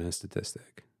powerful than a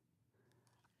statistic.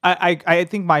 I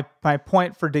think my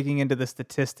point for digging into the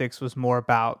statistics was more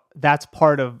about that's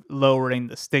part of lowering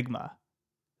the stigma.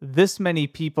 This many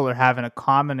people are having a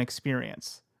common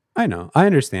experience. I know. I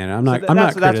understand. I'm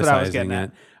not criticizing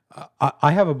it.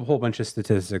 I have a whole bunch of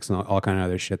statistics and all kind of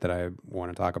other shit that I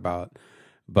want to talk about,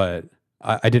 but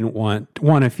I didn't want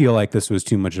to feel like this was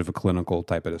too much of a clinical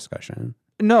type of discussion.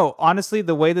 No, honestly,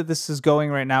 the way that this is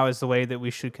going right now is the way that we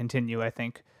should continue, I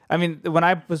think. I mean, when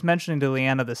I was mentioning to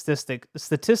Leanna the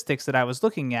statistics that I was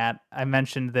looking at, I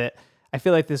mentioned that I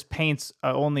feel like this paints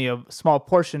only a small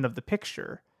portion of the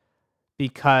picture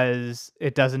because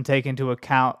it doesn't take into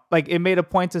account, like, it made a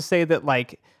point to say that,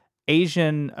 like,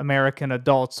 Asian American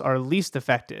adults are least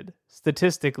affected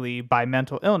statistically by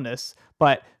mental illness,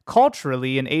 but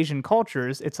culturally in Asian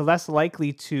cultures, it's less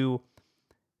likely to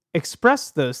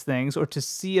express those things or to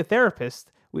see a therapist.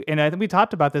 And I think we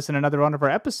talked about this in another one of our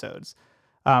episodes.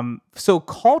 So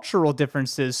cultural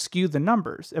differences skew the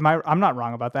numbers. I'm not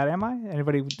wrong about that, am I?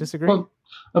 Anybody disagree? Well,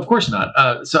 of course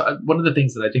not. So one of the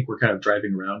things that I think we're kind of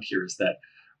driving around here is that,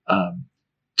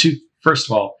 first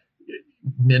of all,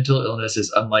 mental illness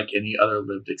is unlike any other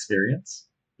lived experience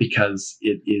because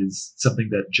it is something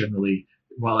that generally,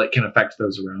 while it can affect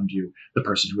those around you, the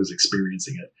person who is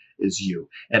experiencing it is you.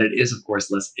 And it is, of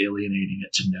course, less alienating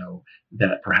it to know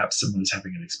that perhaps someone is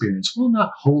having an experience, well,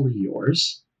 not wholly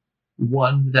yours,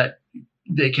 one that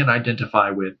they can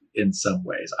identify with in some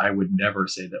ways. I would never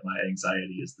say that my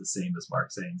anxiety is the same as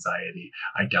Mark's anxiety.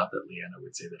 I doubt that Leanna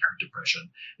would say that her depression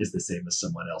is the same as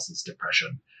someone else's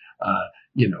depression.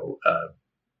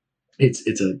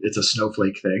 It's a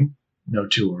snowflake thing. No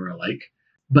two are alike.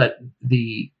 But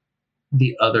the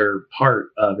other part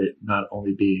of it not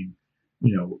only being,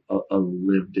 a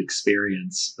lived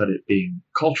experience, but it being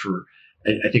culture.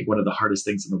 I think one of the hardest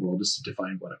things in the world is to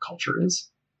define what a culture is.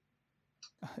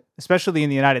 Especially in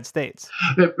the United States.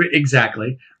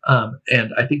 Exactly.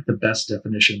 And I think the best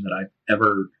definition that I've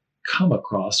ever come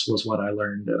across was what I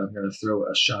learned, and I'm going to throw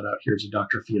a shout out here to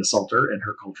Dr. Fia Salter and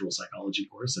her cultural psychology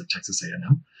course at Texas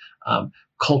A&M.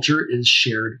 Culture is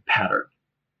shared pattern.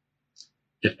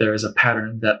 If there is a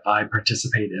pattern that I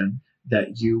participate in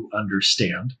that you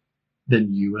understand,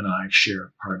 then you and I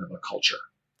share part of a culture.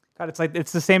 God,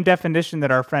 it's the same definition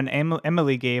that our friend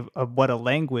Emily gave of what a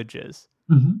language is.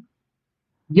 Mm-hmm.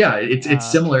 Yeah,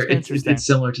 it's similar. It's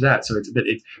similar to that. So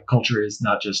culture is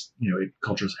not just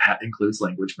culture includes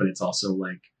language, but it's also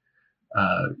like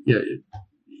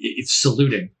it's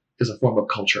saluting is a form of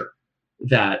culture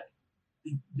that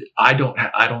I don't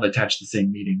attach the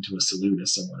same meaning to a salute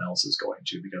as someone else is going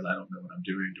to, because I don't know what I'm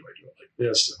doing. Do I do it like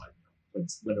this? When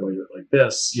do I do it like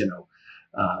this?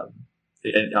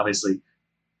 And obviously,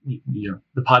 the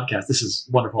podcast. This is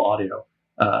wonderful audio.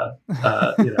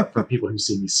 For people who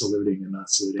see me saluting and not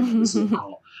saluting on the Zoom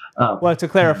call. Well, to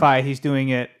clarify, he's doing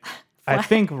it, I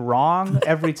think, wrong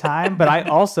every time, but I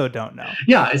also don't know.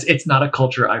 Yeah, it's not a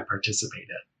culture I participate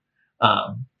in.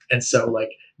 And so,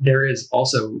 there is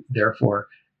also, therefore,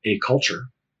 a culture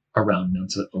around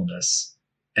mental illness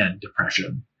and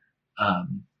depression.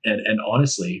 And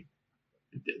honestly,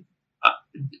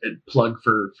 plug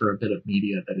for a bit of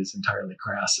media that is entirely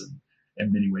crass and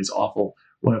in many ways awful.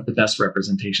 One of the best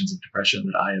representations of depression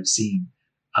that I have seen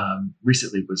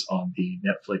recently was on the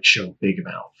Netflix show Big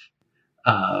Mouth.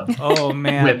 Oh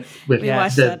man, with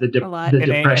the depression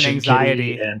and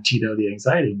anxiety kitty and Tito the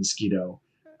anxiety mosquito.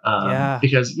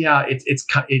 Because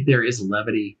there is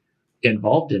levity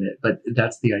involved in it, but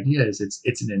that's the idea. Is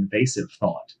it's an invasive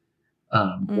thought,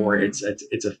 or it's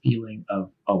a feeling of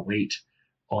a weight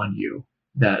on you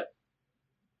that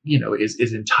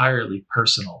is entirely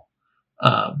personal.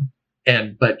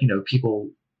 But people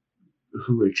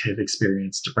who have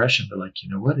experienced depression, they're like,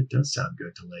 what? It does sound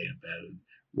good to lay in bed and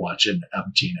watch an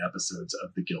umpteen episodes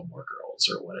of the Gilmore Girls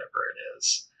or whatever it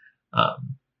is.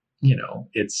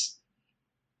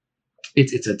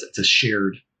 It's a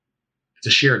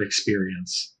shared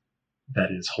experience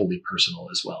that is wholly personal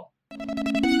as well.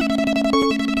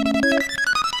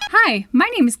 Hi, my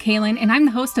name is Kaylin, and I'm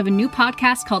the host of a new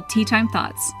podcast called Tea Time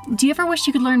Thoughts. Do you ever wish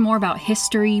you could learn more about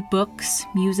history, books,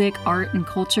 music, art, and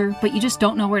culture, but you just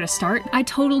don't know where to start? I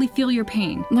totally feel your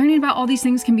pain. Learning about all these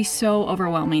things can be so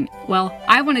overwhelming. Well,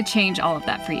 I want to change all of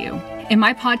that for you. In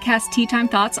my podcast, Tea Time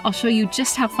Thoughts, I'll show you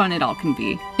just how fun it all can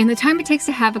be. In the time it takes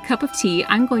to have a cup of tea,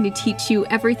 I'm going to teach you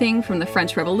everything from the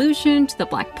French Revolution to the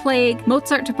Black Plague,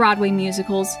 Mozart to Broadway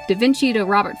musicals, Da Vinci to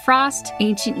Robert Frost,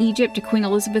 ancient Egypt to Queen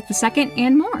Elizabeth II,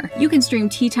 and more. You can stream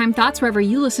Tea Time Thoughts wherever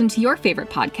you listen to your favorite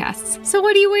podcasts. So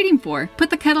what are you waiting for? Put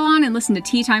the kettle on and listen to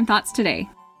Tea Time Thoughts today.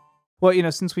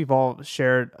 Well, since we've all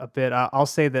shared a bit, I'll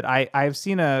say that I've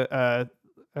seen a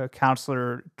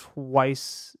counselor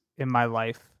twice in my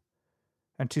life.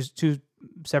 On two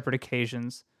separate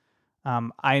occasions.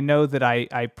 I know that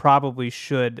I probably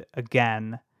should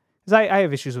again, because I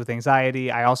have issues with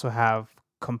anxiety. I also have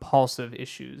compulsive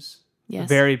issues. Yes,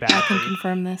 very badly. I can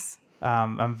confirm this.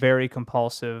 I'm very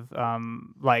compulsive.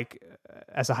 Like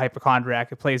as a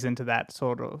hypochondriac, it plays into that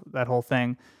whole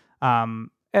thing.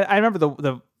 And I remember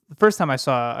the first time I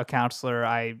saw a counselor,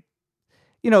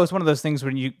 it's one of those things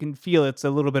when you can feel it's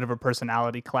a little bit of a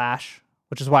personality clash,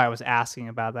 which is why I was asking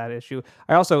about that issue.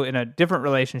 I also, in a different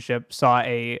relationship, saw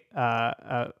a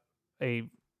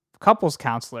couples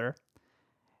counselor,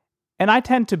 and I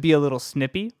tend to be a little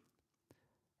snippy.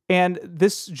 And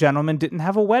this gentleman didn't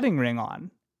have a wedding ring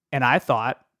on, and I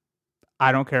thought,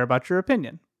 I don't care about your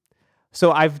opinion.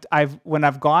 So when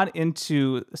I've gone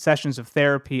into sessions of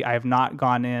therapy, I have not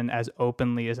gone in as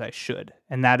openly as I should,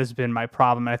 and that has been my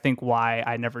problem. And I think why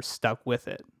I never stuck with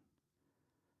it.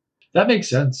 That makes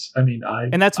sense. I mean,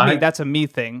 and that's me. That's a me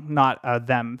thing, not a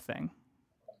them thing.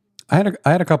 I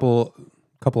had a couple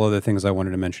other things I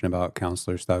wanted to mention about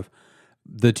counselor stuff.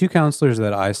 The two counselors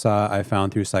that I saw, I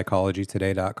found through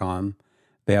psychologytoday.com.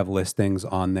 They have listings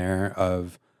on there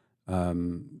of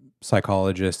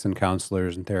psychologists and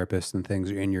counselors and therapists and things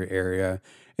in your area,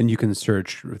 and you can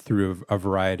search through a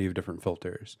variety of different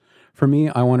filters. For me,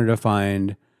 I wanted to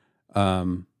find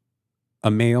a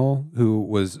male who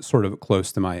was sort of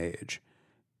close to my age,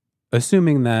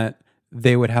 assuming that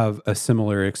they would have a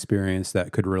similar experience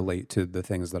that could relate to the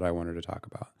things that I wanted to talk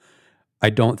about. I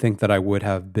don't think that I would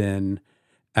have been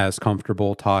as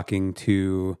comfortable talking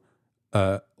to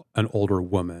an older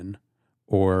woman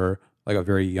or like a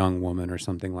very young woman or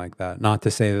something like that. Not to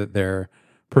say that their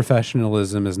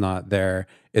professionalism is not there.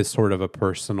 It's sort of a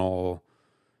personal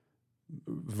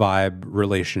vibe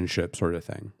relationship sort of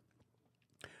thing.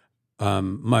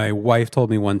 My wife told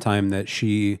me one time that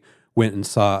she went and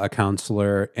saw a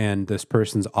counselor and this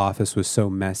person's office was so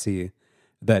messy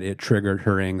that it triggered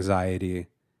her anxiety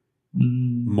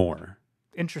more.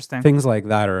 Interesting. Things like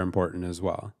that are important as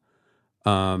well.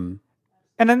 And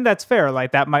then that's fair.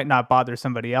 Like that might not bother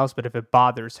somebody else, but if it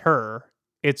bothers her,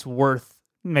 it's worth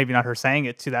maybe not her saying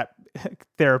it to that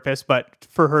therapist, but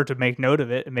for her to make note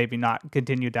of it and maybe not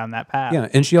continue down that path. Yeah,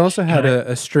 and she also had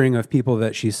a string of people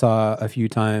that she saw a few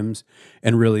times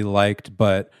and really liked,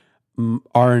 but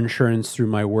our insurance through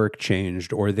my work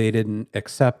changed, or they didn't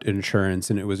accept insurance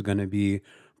and it was going to be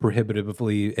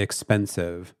prohibitively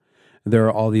expensive. There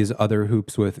are all these other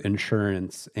hoops with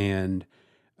insurance and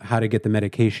how to get the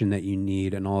medication that you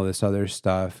need and all this other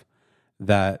stuff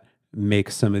that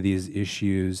makes some of these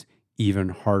issues even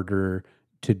harder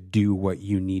to do what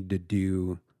you need to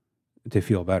do to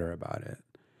feel better about it.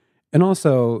 And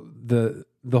also the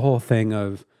whole thing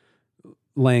of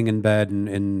laying in bed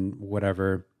and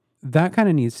whatever, that kind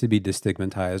of needs to be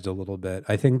destigmatized a little bit.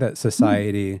 I think that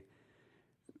society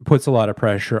puts a lot of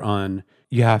pressure on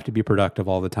you have to be productive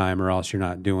all the time or else you're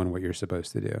not doing what you're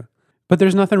supposed to do. But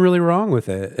there's nothing really wrong with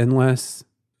it unless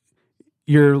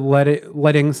you're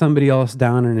letting somebody else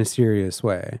down in a serious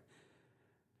way.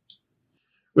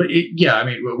 But I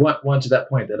mean, one to that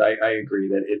point that I agree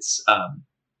that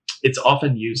it's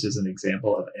often used as an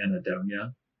example of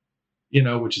anhedonia,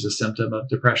 which is a symptom of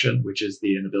depression, which is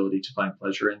the inability to find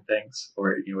pleasure in things,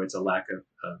 or it's a lack of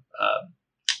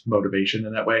motivation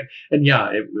in that way. And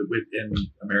within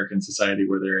American society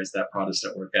where there is that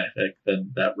Protestant work ethic,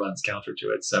 then that runs counter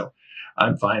to it. So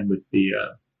I'm fine with the.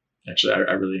 Actually,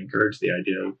 I really encourage the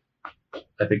idea.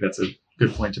 I think that's a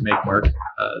good point to make, Mark.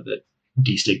 That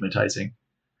destigmatizing.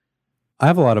 I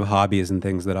have a lot of hobbies and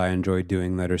things that I enjoy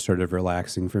doing that are sort of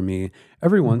relaxing for me.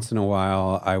 Every once in a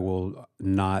while, I will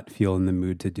not feel in the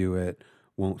mood to do it,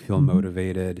 won't feel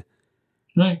motivated.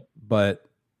 Right. But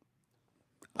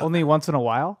only once in a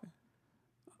while?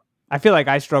 I feel like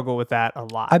I struggle with that a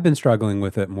lot. I've been struggling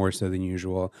with it more so than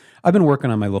usual. I've been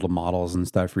working on my little models and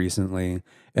stuff recently,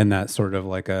 and that's sort of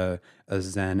like a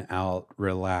zen out,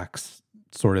 relax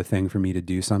sort of thing for me to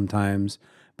do sometimes.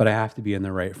 but I have to be in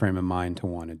the right frame of mind to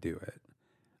want to do it.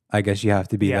 I guess you have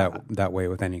to be that way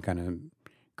with any kind of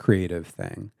creative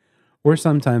thing. Or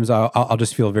sometimes I'll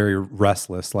just feel very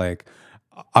restless, like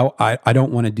I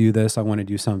don't want to do this. I want to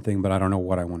do something, but I don't know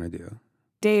what I want to do.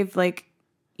 Dave, like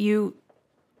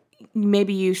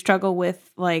maybe you struggle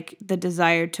with like the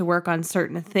desire to work on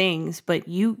certain things, but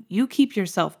you keep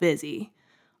yourself busy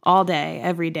all day,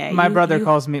 every day. My brother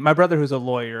who's a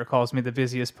lawyer calls me the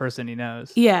busiest person he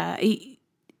knows. Yeah.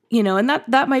 And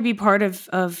that might be part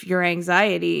of your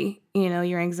anxiety,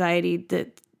 your anxiety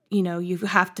that, you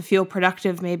have to feel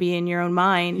productive maybe in your own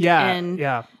mind.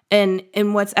 Yeah.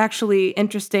 And what's actually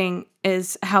interesting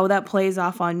is how that plays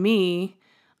off on me,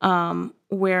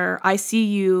 where I see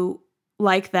you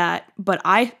like that, but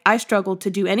I struggle to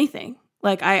do anything.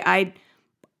 Like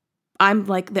I'm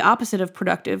like the opposite of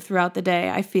productive throughout the day,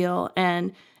 I feel,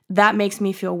 and that makes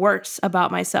me feel worse about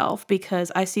myself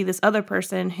because I see this other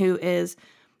person who is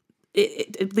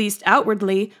at least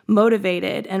outwardly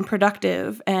motivated and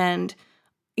productive and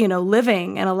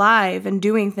living and alive and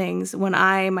doing things when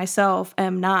I myself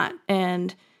am not.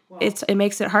 And it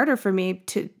makes it harder for me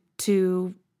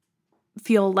to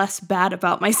feel less bad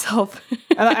about myself.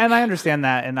 and I understand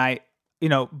that. And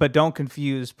but don't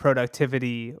confuse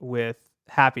productivity with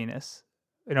happiness.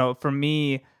 For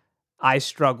me, I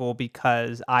struggle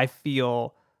because I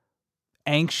feel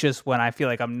anxious when I feel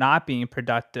like I'm not being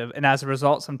productive. And as a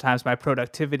result, sometimes my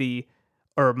productivity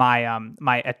or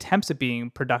my attempts at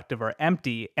being productive are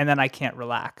empty, and then I can't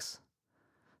relax.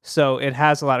 So it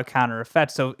has a lot of counter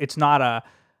effects. So it's not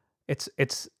it's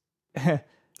it's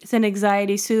an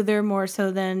anxiety soother more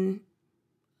so than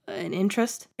an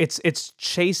interest. It's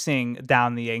chasing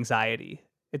down the anxiety.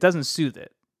 It doesn't soothe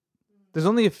it. There's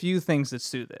only a few things that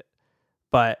soothe it.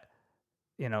 But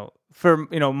for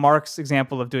Mark's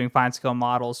example of doing fine scale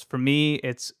models, for me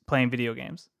it's playing video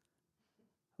games.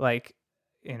 Like,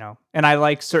 and I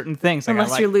like certain things. Like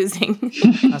unless you're losing.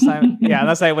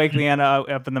 Unless I wake Leanna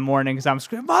up in the morning because I'm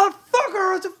screaming,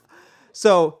 motherfucker!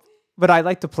 So, but I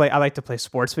like to play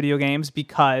sports video games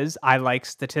because I like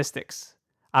statistics.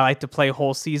 I like to play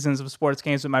whole seasons of sports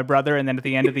games with my brother, and then at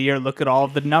the end of the year, look at all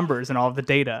of the numbers and all of the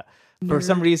data. For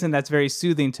some reason, that's very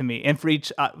soothing to me. And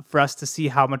for us to see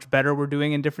how much better we're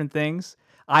doing in different things,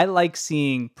 I like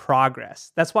seeing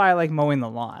progress. That's why I like mowing the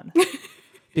lawn.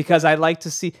 Because I like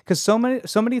to see, because so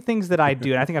many things that I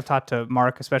do, and I think I've talked to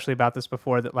Mark especially about this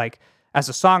before, that like as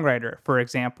a songwriter, for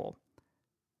example,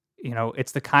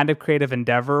 it's the kind of creative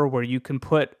endeavor where you can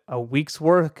put a week's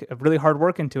work of really hard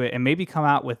work into it and maybe come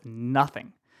out with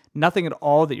nothing at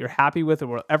all that you're happy with or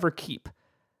will ever keep.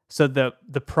 So the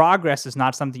progress is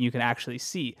not something you can actually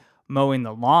see. Mowing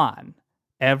the lawn,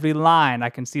 every line I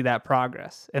can see that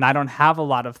progress. And I don't have a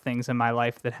lot of things in my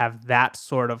life that have that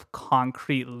sort of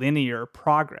concrete linear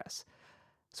progress.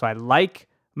 So I like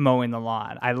mowing the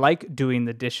lawn. I like doing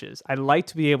the dishes. I like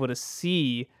to be able to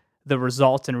see the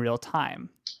results in real time.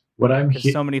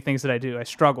 There's so many things that I do. I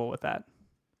struggle with that.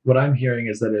 What I'm hearing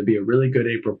is that it'd be a really good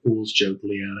April Fool's joke,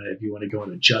 Leanna, if you want to go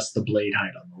and adjust the blade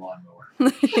height on the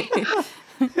lawnmower.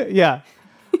 Yeah,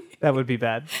 that would be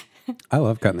bad. I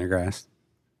love cutting the grass.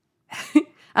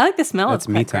 I like the smell That's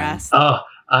of cut grass. Oh,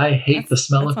 I hate the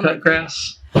smell of cut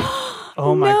grass.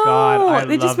 Oh my God,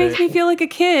 it just makes me feel like a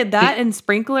kid. That and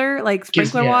sprinkler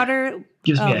water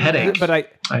gives me a headache. But I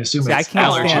assume it's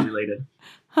allergy related.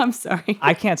 I'm sorry.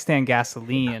 I can't stand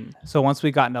gasoline. So once we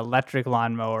got an electric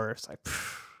lawnmower, it's like,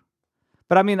 phew.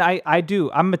 But I mean, I do.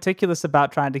 I'm meticulous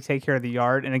about trying to take care of the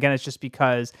yard. And again, it's just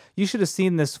because you should have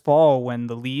seen this fall when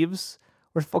the leaves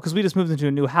were fall, because we just moved into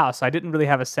a new house. So I didn't really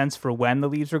have a sense for when the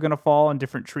leaves were going to fall on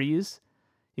different trees.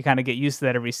 You kind of get used to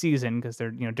that every season because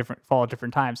they're, fall at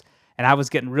different times. And I was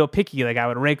getting real picky. Like I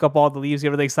would rake up all the leaves,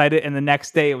 get really excited. And the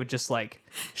next day it would just like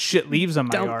shit leaves on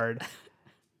my yard.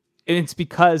 And it's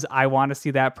because I want to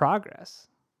see that progress.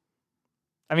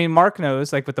 I mean, Mark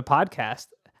knows, like with the podcast,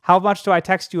 how much do I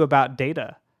text you about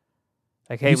data?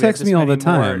 Like, hey, you text me all the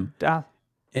time. More.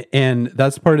 And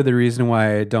that's part of the reason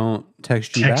why I don't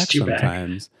text you back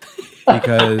sometimes.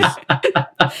 Because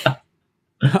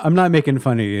I'm not making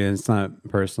fun of you. It's not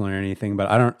personal or anything,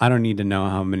 but I don't need to know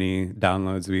how many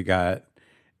downloads we got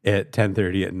at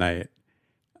 10:30 at night.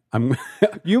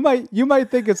 You might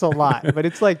think it's a lot, but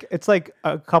it's like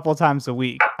a couple times a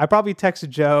week. I probably text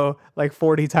Joe like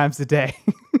 40 times a day.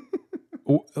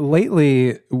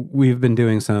 Lately, we've been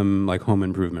doing some like home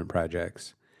improvement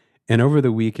projects, and over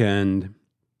the weekend,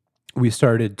 we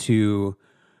started to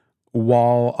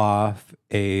wall off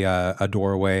a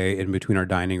doorway in between our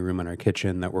dining room and our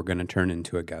kitchen that we're going to turn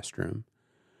into a guest room.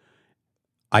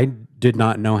 I did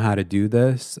not know how to do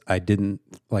this. I kind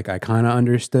of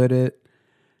understood it.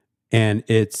 and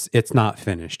it's not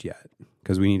finished yet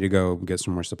because we need to go get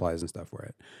some more supplies and stuff for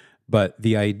it. But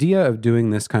the idea of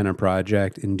doing this kind of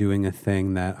project and doing a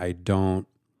thing that I don't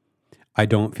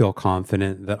feel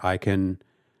confident that I can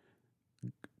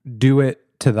do it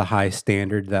to the high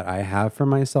standard that I have for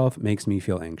myself makes me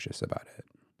feel anxious about it.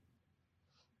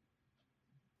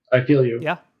 I feel you.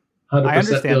 Yeah. 100% I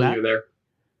understand feel that. you there.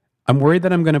 I'm worried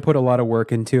that I'm going to put a lot of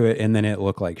work into it and then it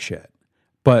look like shit.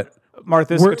 But Mark,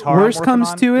 this guitar worst I'm working comes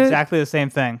on, to it, exactly the same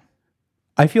thing.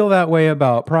 I feel that way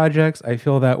about projects. I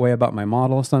feel that way about my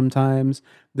model sometimes.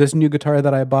 This new guitar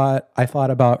that I bought, I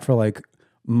thought about for like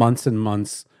months and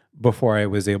months before I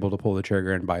was able to pull the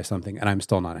trigger and buy something, and I'm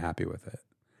still not happy with it.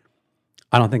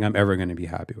 I don't think I'm ever going to be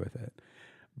happy with it.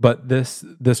 But this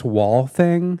wall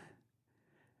thing,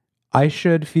 I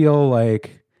should feel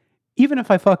like even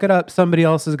if I fuck it up, somebody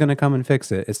else is going to come and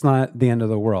fix it. It's not the end of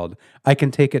the world. I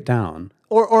can take it down.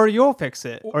 Or you'll fix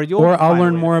it. Or I'll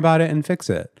learn more about it and fix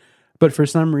it. But for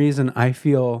some reason, I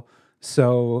feel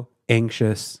so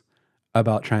anxious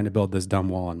about trying to build this dumb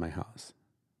wall in my house.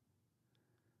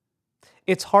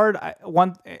 It's hard.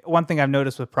 One thing I've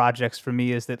noticed with projects for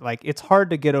me is that like it's hard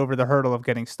to get over the hurdle of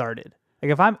getting started.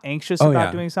 Like if I'm anxious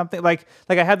about doing something, like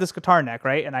I had this guitar neck,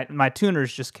 right? And my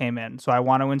tuners just came in, so I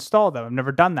want to install them. I've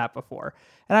never done that before.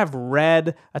 And I've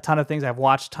read a ton of things. I've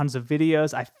watched tons of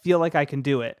videos. I feel like I can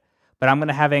do it. But I'm going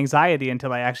to have anxiety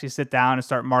until I actually sit down and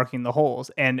start marking the holes.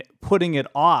 And putting it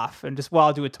off and just, well,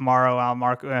 I'll do it tomorrow, I'll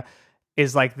mark,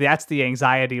 is like, that's the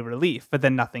anxiety relief, but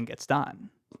then nothing gets done.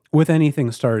 With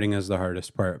anything, starting is the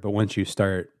hardest part. But once you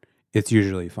start, it's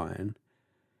usually fine.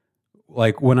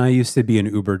 Like when I used to be an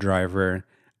Uber driver,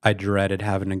 I dreaded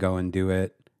having to go and do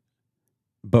it.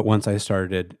 But once I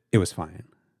started, it was fine.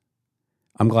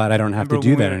 I'm glad I don't have to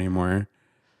do that anymore.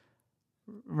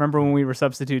 Remember when we were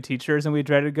substitute teachers and we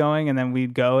dreaded going, and then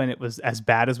we'd go and it was as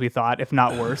bad as we thought, if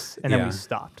not worse, and then we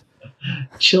stopped.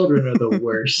 Children are the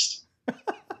worst.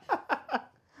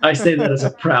 I say that as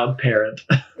a proud parent.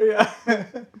 Yeah.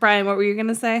 Brian, what were you going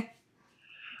to say?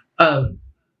 Well,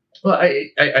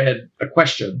 I had a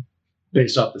question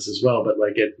based off this as well, but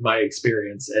like my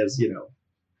experience as,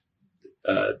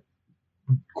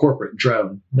 corporate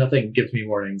drone, nothing gives me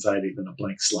more anxiety than a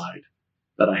blank slide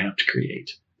that I have to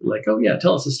create. Like, oh yeah,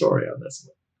 tell us a story on this.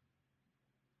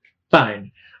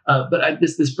 Fine. But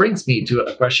this brings me to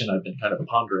a question I've been kind of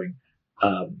pondering,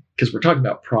 because we're talking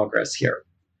about progress here.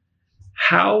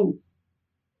 How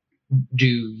do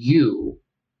you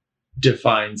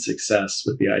define success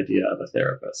with the idea of a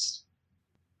therapist?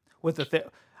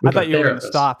 I thought you were going to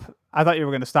stop. I thought you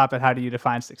were going to stop at how do you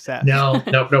define success? No,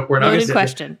 we're not. Good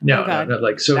question. No,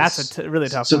 like so. That's a really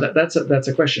tough. So one. that's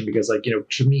a question, because like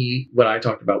to me, what I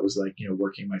talked about was like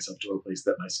working myself to a place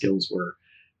that my skills were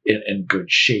in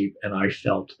good shape, and I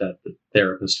felt that the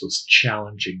therapist was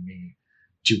challenging me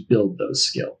to build those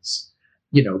skills.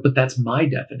 But that's my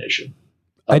definition.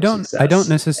 I don't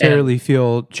necessarily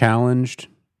feel challenged,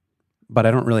 but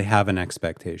I don't really have an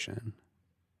expectation.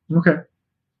 Okay.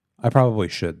 I probably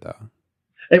should though.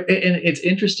 And it's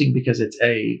interesting because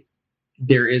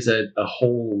there is a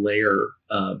whole layer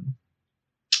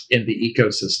in the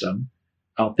ecosystem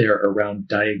out there around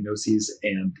diagnoses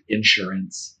and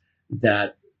insurance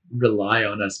that rely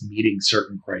on us meeting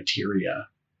certain criteria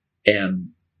and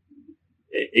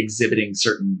exhibiting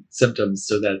certain symptoms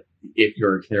so that if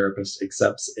your therapist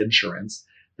accepts insurance,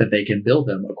 that they can bill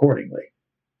them accordingly.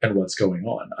 And what's going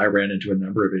on. I ran into a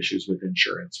number of issues with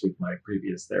insurance with my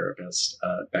previous therapist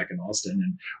back in Austin,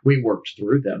 and we worked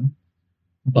through them.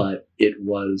 But it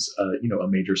was, a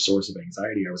major source of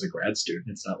anxiety. I was a grad student.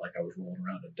 It's not like I was rolling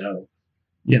around in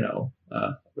dough.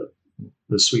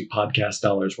 The sweet podcast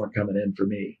dollars weren't coming in for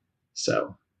me.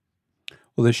 So,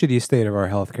 well, the shitty state of our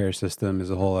healthcare system is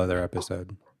a whole other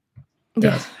episode.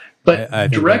 Yes. But I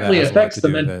directly affects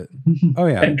the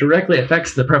and directly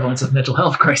affects the prevalence of mental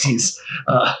health crises.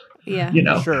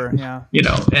 Sure, yeah.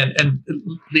 And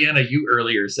Leanna, you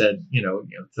earlier said,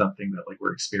 something that like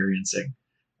we're experiencing,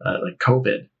 like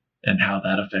COVID, and how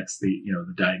that affects the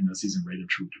diagnoses and rate of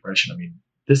true depression. I mean,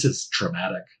 this is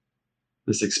traumatic.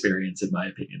 This experience, in my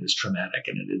opinion, is traumatic,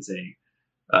 and it is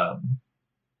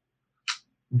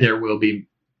there will be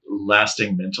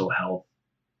lasting mental health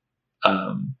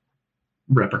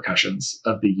repercussions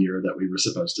of the year that we were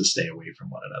supposed to stay away from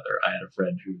one another. I had a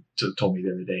friend who told me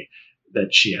the other day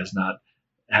that she has not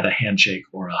had a handshake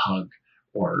or a hug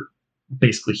or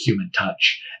basically human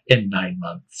touch in 9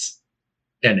 months.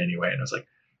 And anyway, and I was like,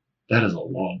 that is a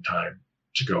long time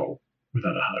to go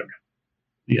without a hug,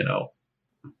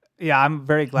 Yeah, I'm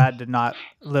very glad to not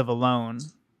live alone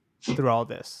through all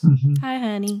this. Hi,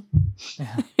 honey.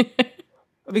 Yeah.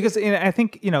 Because I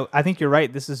think, I think you're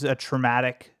right. This is a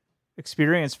traumatic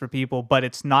experience for people, but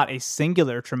it's not a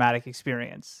singular traumatic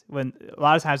experience. When a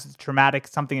lot of times it's traumatic,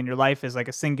 something in your life is like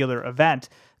a singular event.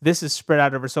 This is spread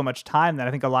out over so much time that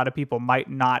I think a lot of people might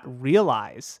not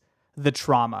realize the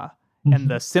trauma and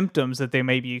the symptoms that they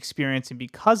may be experiencing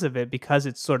because of it, because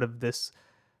it's sort of this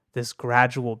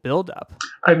gradual buildup.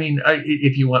 I mean,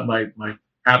 if you want my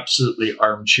absolutely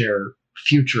armchair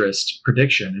futurist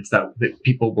prediction, it's that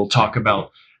people will talk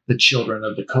about the children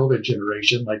of the COVID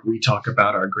generation like we talk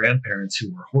about our grandparents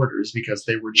who were hoarders because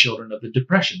they were children of the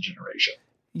Depression generation.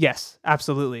 Yes,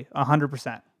 absolutely.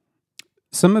 100%.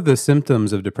 Some of the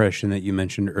symptoms of depression that you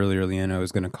mentioned earlier, Leanna, I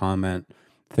was going to comment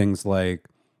things like,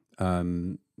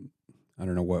 I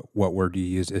don't know, what word do you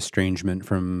use? Estrangement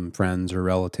from friends or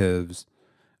relatives,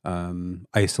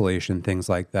 isolation, things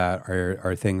like that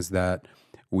are things that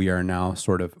we are now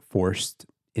sort of forced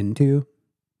into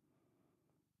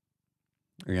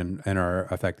and are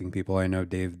affecting people. I know,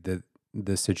 Dave, that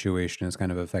this situation is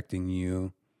kind of affecting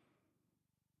you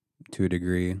to a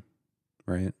degree,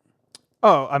 right?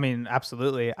 Oh, I mean,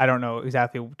 absolutely. I don't know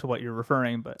exactly to what you're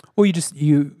referring, but well,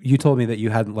 you told me that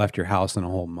you hadn't left your house in a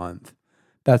whole month.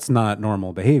 That's not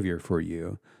normal behavior for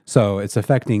you. So it's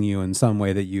affecting you in some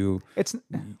way that you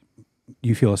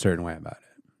feel a certain way about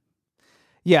it.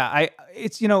 Yeah,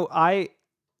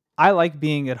 I like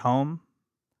being at home,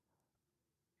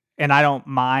 and I don't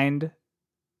mind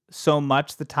so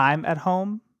much the time at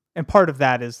home. And part of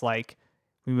that is like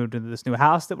we moved into this new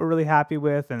house that we're really happy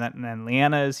with, and then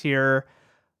Leanna is here.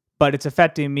 But it's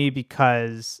affecting me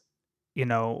because,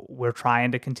 we're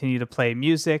trying to continue to play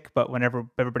music, but whenever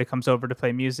everybody comes over to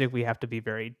play music, we have to be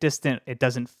very distant. It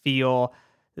doesn't feel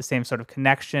the same sort of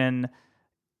connection.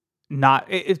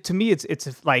 To me,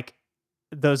 it's like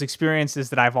those experiences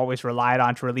that I've always relied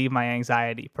on to relieve my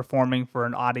anxiety, performing for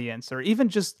an audience, or even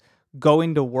just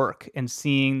going to work and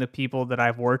seeing the people that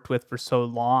I've worked with for so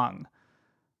long.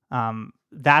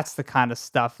 That's the kind of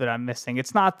stuff that I'm missing.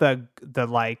 It's not the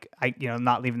like,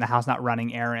 not leaving the house, not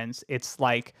running errands. It's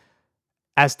like,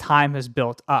 as time has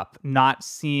built up, not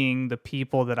seeing the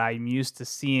people that I'm used to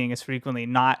seeing as frequently,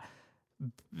 not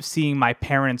seeing my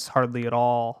parents hardly at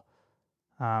all.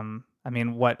 I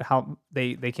mean, how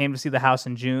they came to see the house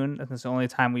in June. That's the only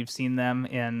time we've seen them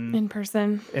in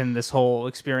person in this whole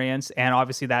experience. And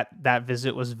obviously that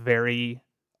visit was very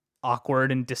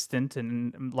awkward and distant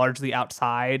and largely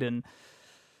outside. And,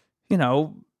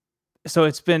 so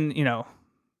it's been,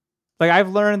 like I've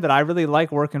learned that I really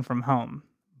like working from home,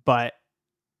 but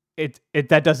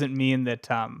that doesn't mean that,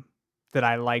 that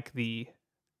I like the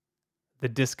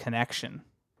disconnection.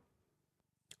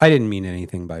 I didn't mean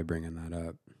anything by bringing that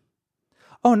up.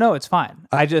 Oh no, it's fine.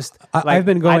 I've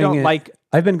been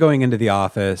going into the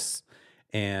office,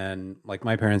 and like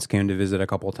my parents came to visit a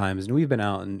couple of times, and we've been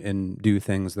out and do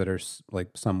things that are like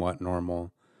somewhat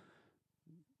normal.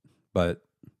 But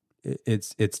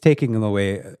it's taking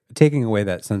away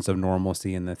that sense of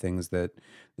normalcy and the things that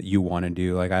you want to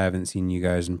do. Like I haven't seen you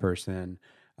guys in person.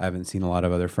 I haven't seen a lot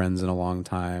of other friends in a long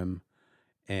time,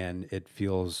 and it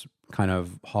feels kind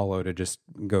of hollow to just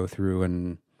go through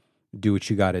and do what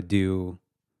you got to do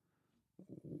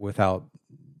without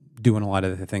doing a lot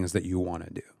of the things that you want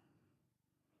to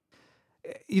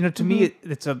do. To me,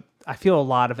 I feel a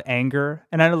lot of anger.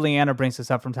 And I know Leanna brings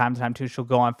this up from time to time too. She'll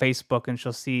go on Facebook and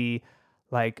she'll see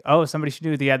like, oh, somebody should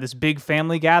do, they had this big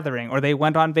family gathering or they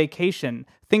went on vacation,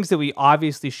 things that we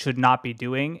obviously should not be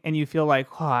doing. And you feel like,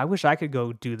 oh, I wish I could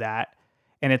go do that.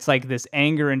 And it's like this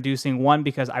anger inducing, one,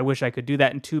 because I wish I could do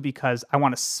that. And two, because I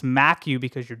want to smack you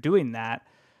because you're doing that.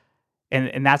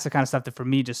 And that's the kind of stuff that for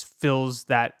me just fills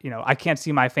that, I can't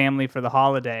see my family for the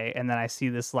holiday. And then I see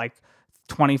this like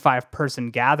 25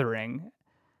 person gathering.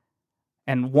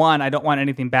 And one, I don't want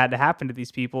anything bad to happen to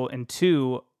these people. And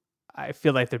two, I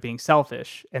feel like they're being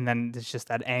selfish. And then there's just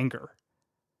that anger.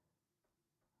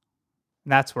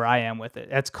 And that's where I am with it.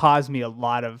 It's caused me a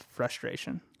lot of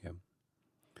frustration. Yeah.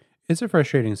 It's a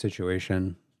frustrating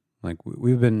situation. Like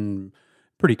we've been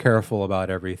pretty careful about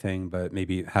everything, but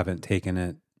maybe haven't taken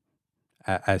it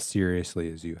as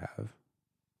seriously as you have.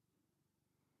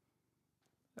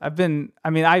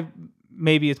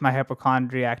 Maybe it's my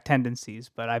hypochondriac tendencies,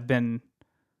 but I've been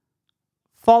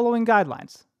following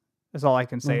guidelines. Is all I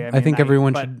can say. I think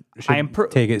everyone should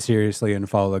take it seriously and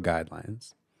follow the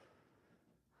guidelines.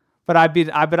 But I've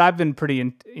been pretty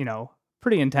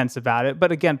intense about it.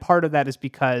 But again, part of that is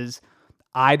because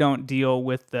I don't deal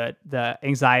with the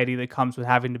anxiety that comes with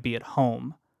having to be at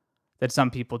home that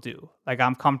some people do. Like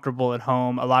I'm comfortable at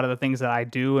home. A lot of the things that I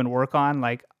do and work on,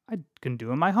 like I can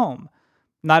do in my home.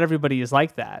 Not everybody is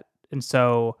like that. And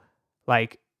so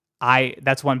like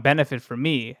that's one benefit for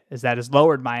me, is that it's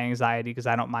lowered my anxiety because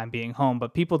I don't mind being home.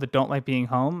 But people that don't like being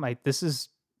home, like this is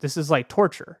like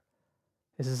torture.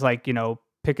 This is like,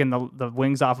 picking the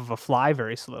wings off of a fly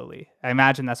very slowly. I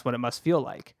imagine that's what it must feel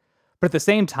like. But at the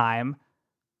same time,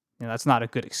 that's not a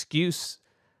good excuse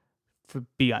to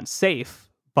be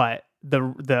unsafe. But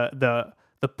the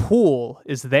pool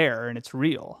is there and it's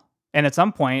real. And at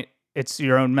some point, it's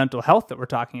your own mental health that we're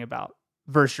talking about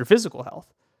versus your physical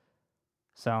health.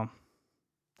 So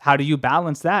how do you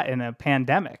balance that in a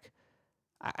pandemic?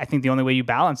 I think the only way you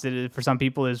balance it for some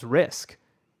people is risk.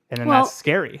 And then that's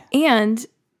scary. And,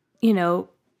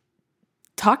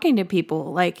 talking to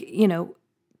people, like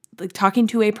talking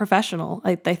to a professional.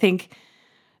 I think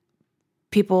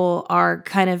people are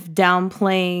kind of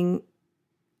downplaying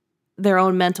their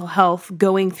own mental health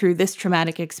going through this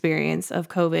traumatic experience of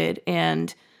COVID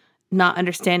and not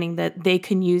understanding that they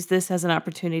can use this as an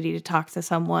opportunity to talk to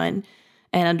someone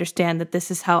and understand that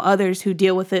this is how others who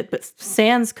deal with it, but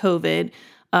sans COVID,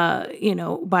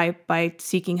 by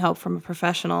seeking help from a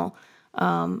professional.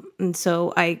 And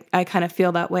so I kind of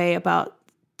feel that way about,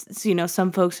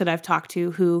 some folks that I've talked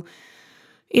to who,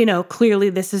 clearly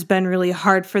this has been really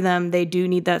hard for them. They do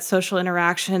need that social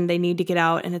interaction. They need to get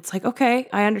out. And it's like, okay,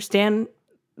 I understand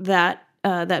that,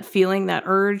 that feeling, that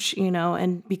urge,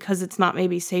 and because it's not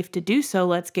maybe safe to do so,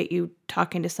 let's get you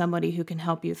talking to somebody who can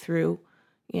help you through,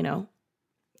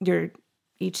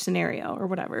 each scenario or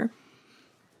whatever.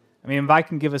 I mean, if I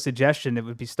can give a suggestion, it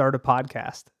would be start a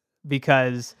podcast,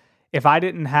 because if I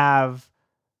didn't have,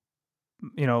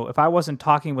 if I wasn't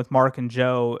talking with Mark and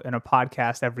Joe in a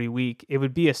podcast every week, it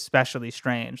would be especially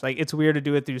strange. Like, it's weird to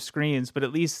do it through screens, but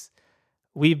at least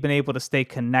we've been able to stay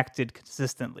connected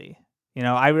consistently.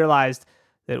 I realized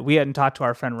that we hadn't talked to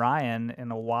our friend Ryan in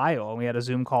a while, and we had a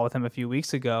Zoom call with him a few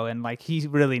weeks ago, and like, he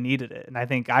really needed it. And I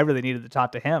think I really needed to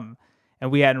talk to him,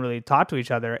 and we hadn't really talked to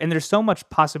each other. And there's so much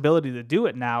possibility to do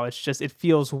it now. It's just, it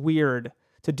feels weird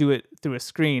to do it through a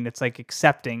screen. It's like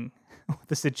accepting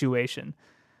the situation.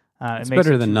 It's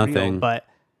better than nothing. But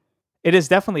it has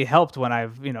definitely helped when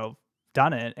I've,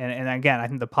 done it. And again, I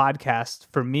think the podcast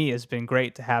for me has been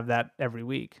great to have that every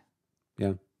week.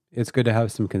 Yeah. It's good to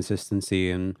have some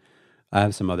consistency. And I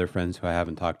have some other friends who I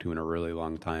haven't talked to in a really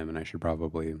long time, and I should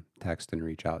probably text and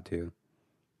reach out to.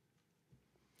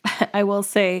 I will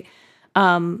say,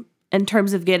 in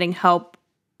terms of getting help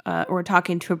or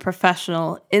talking to a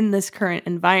professional in this current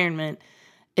environment,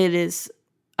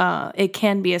 it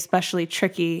can be especially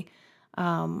tricky.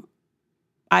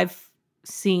 I've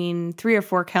seen 3 or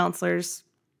 4 counselors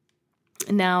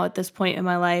now at this point in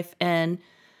my life, and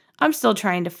I'm still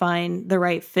trying to find the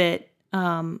right fit.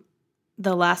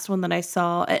 The last one that I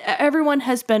saw, everyone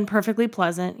has been perfectly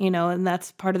pleasant, and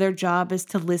that's part of their job, is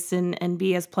to listen and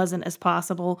be as pleasant as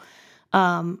possible.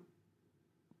 I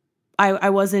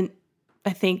wasn't,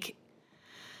 I think,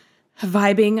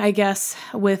 vibing, I guess,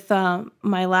 with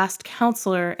my last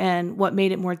counselor, and what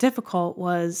made it more difficult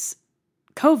was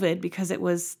COVID, because it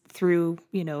was through,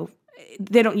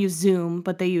 they don't use Zoom,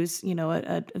 but they use,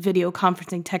 a video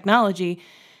conferencing technology,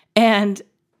 and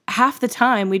half the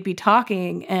time we'd be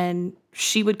talking and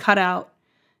she would cut out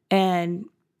and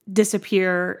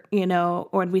disappear,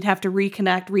 or we'd have to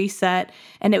reconnect, reset,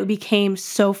 and it became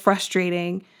so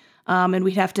frustrating, and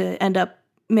we'd have to end up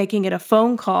making it a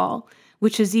phone call,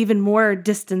 which is even more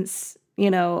distance,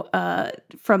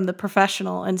 from the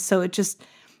professional. And so it just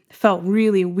felt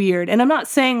really weird. And I'm not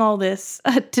saying all this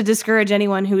to discourage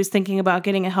anyone who is thinking about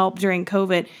getting help during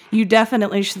COVID. You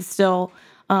definitely should still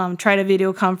try to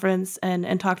video conference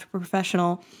and talk to a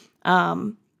professional.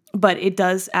 But it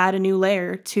does add a new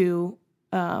layer to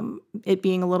it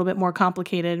being a little bit more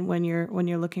complicated when you're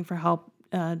looking for help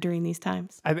during these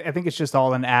times. I think it's just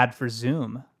all an ad for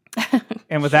Zoom.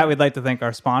 And with that, we'd like to thank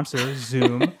our sponsor,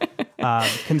 Zoom.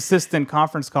 Consistent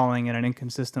conference calling in an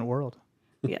inconsistent world.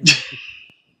 Yeah.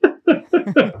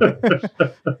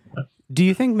 Do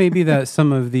you think maybe that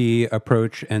some of the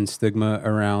approach and stigma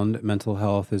around mental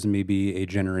health is maybe a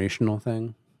generational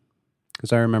thing?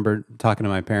 Because I remember talking to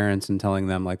my parents and telling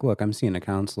them, like, look, I'm seeing a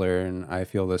counselor and I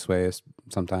feel this way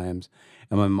sometimes.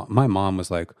 And my mom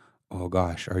was like, oh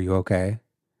gosh, are you okay?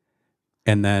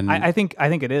 And then I think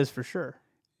it is for sure.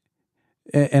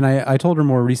 And I told her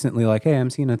more recently, like, hey, I'm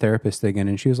seeing a therapist again.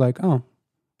 And she was like, oh,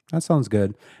 that sounds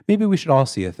good. Maybe we should all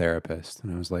see a therapist.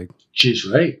 And I was like, she's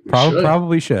right.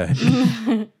 Probably should.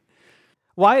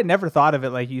 Well, I had never thought of it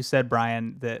like you said,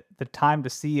 Brian, that the time to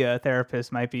see a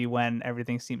therapist might be when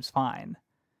everything seems fine.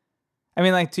 I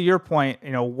mean, like, to your point,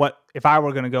 what if I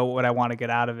were going to go, what would I want to get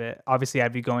out of it? Obviously,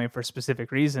 I'd be going for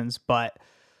specific reasons, but,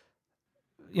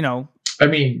 I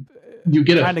mean, you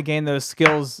get trying to gain those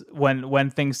skills when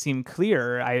things seem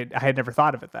clear. I had never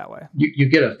thought of it that way. You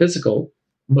get a physical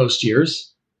most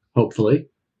years, hopefully,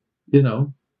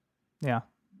 Yeah.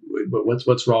 But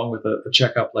what's wrong with a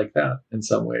checkup like that? In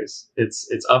some ways,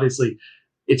 it's obviously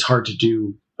it's hard to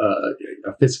do.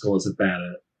 A physical is a bad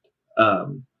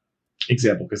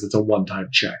example because it's a one-time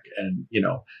check, and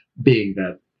being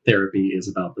that therapy is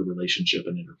about the relationship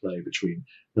and interplay between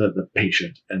the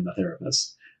patient and the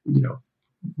therapist.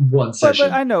 One session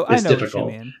but I know difficult.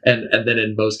 What you mean. And then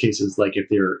in most cases, like if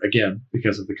they're, again,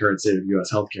 because of the current state of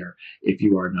U.S. healthcare, if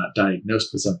you are not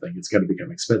diagnosed with something, it's going to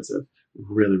become expensive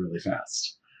really, really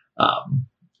fast.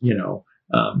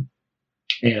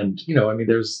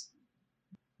 There's,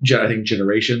 I think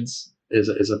generations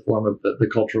is a form of the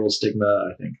cultural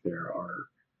stigma. I think there are,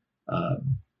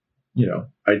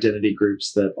 identity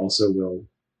groups that also will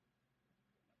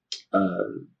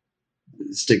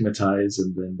stigmatize.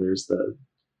 And then there's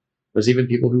even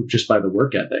people who just by the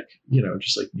work ethic,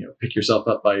 pick yourself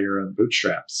up by your own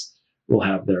bootstraps, will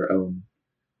have their own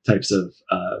types of,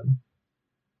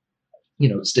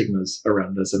 stigmas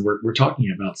around this. And we're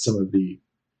talking about some of the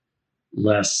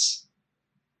less,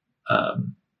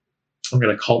 I'm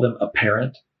going to call them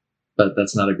apparent, but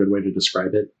that's not a good way to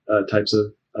describe it, types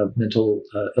of mental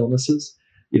illnesses.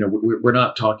 We're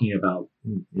not talking about,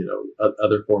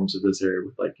 other forms of this area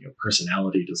with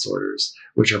personality disorders,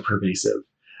 which are pervasive.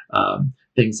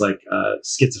 Things like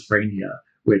schizophrenia,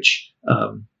 which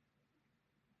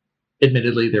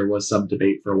admittedly there was some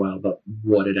debate for a while about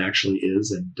what it actually is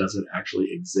and does it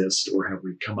actually exist, or have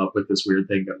we come up with this weird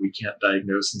thing that we can't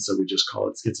diagnose and so we just call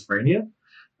it schizophrenia.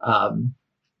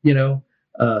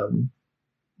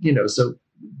 So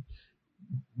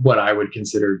what I would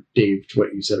consider, Dave, to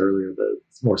what you said earlier, the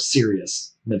more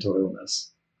serious mental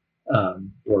illness,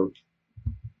 or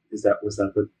was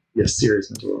that the serious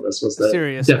mental illness was the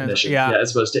serious definition,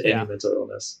 as opposed to any mental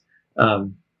illness.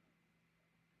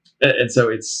 And so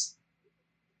it's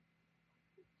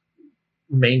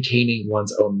maintaining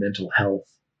one's own mental health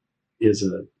is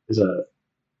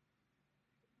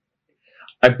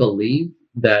I believe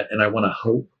that, and I want to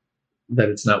hope that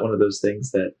it's not one of those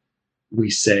things that we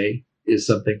say is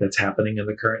something that's happening in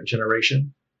the current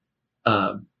generation.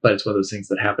 But it's one of those things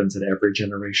that happens in every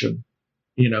generation,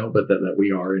 but that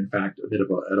we are in fact a bit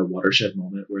of at a watershed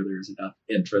moment where there's enough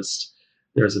interest,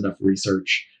 there's enough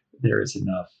research, there is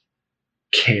enough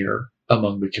care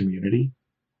among the community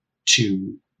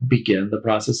to begin the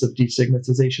process of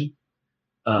destigmatization,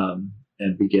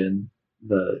 and begin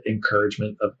the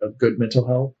encouragement of good mental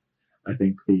health. I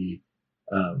think the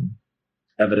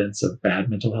evidence of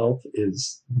bad mental health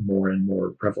is more and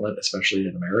more prevalent, especially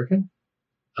in America.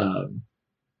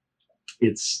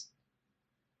 It's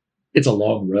a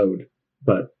long road,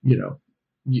 but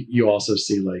you also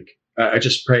see, I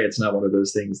just pray it's not one of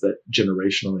those things that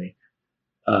generationally,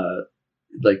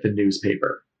 like the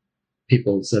newspaper,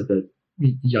 people said that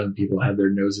young people had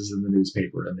their noses in the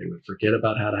newspaper and they would forget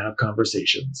about how to have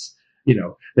conversations.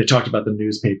 They talked about the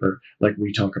newspaper like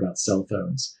we talk about cell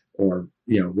phones, or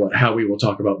how we will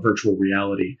talk about virtual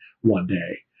reality one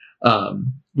day.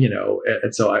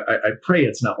 And so I pray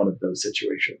it's not one of those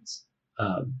situations.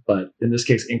 But in this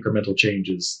case, incremental change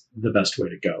is the best way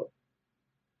to go.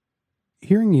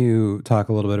 Hearing you talk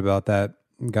a little bit about that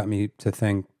got me to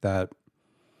think that,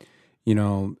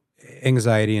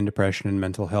 anxiety and depression and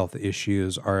mental health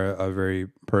issues are a very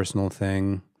personal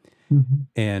thing. Mm-hmm.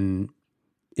 And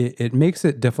it makes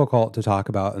it difficult to talk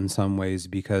about in some ways,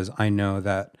 because I know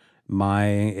that my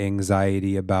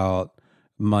anxiety about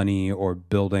money or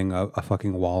building a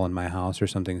fucking wall in my house or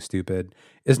something stupid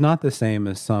is not the same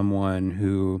as someone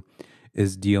who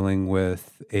is dealing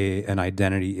with an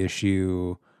identity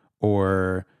issue,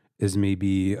 or is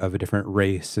maybe of a different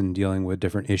race and dealing with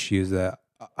different issues that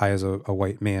I, as a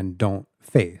white man, don't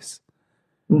face.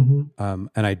 Mm-hmm.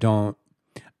 And I don't,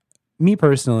 me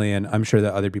personally, and I'm sure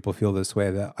that other people feel this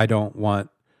way, that I don't want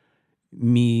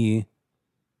me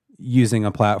using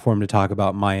a platform to talk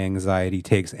about my anxiety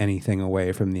takes anything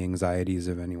away from the anxieties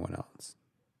of anyone else.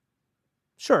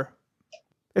 Sure.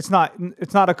 It's not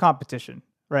a competition,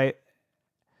 right?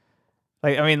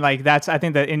 That's, I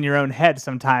think that in your own head,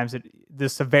 sometimes the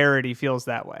severity feels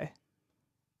that way.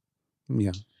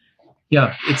 Yeah.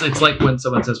 Yeah. It's like when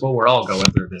someone says, well, we're all going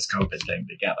through this COVID thing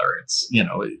together. It's,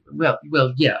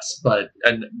 well, yes, but,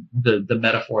 and the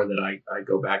metaphor that I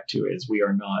go back to is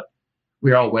we're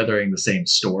all weathering the same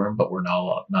storm, but we're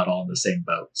not all in the same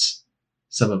boats.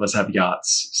 Some of us have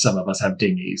yachts. Some of us have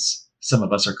dinghies. Some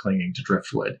of us are clinging to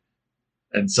driftwood,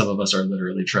 and some of us are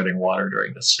literally treading water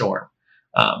during the storm.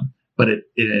 And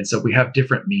so we have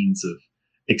different means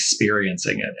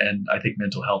experiencing it. And I think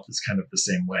mental health is kind of the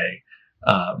same way.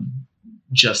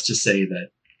 Just to say that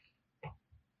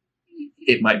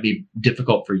it might be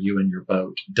difficult for you in your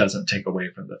boat doesn't take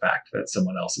away from the fact that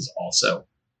someone else is also,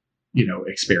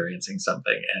 experiencing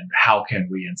something. And how can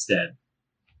we instead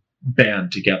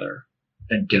band together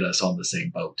and get us on the same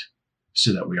boat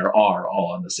so that we are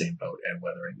all on the same boat and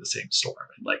weathering the same storm?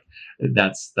 And like,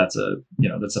 that's that's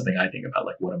something I think about,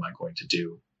 like, what am I going to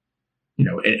do?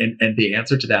 And the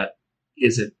answer to that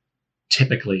isn't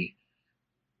typically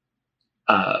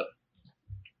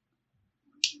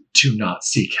to not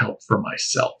seek help for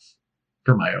myself,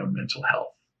 for my own mental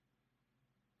health.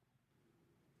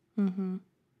 Mm-hmm.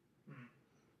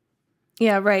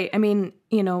 Yeah, right. I mean,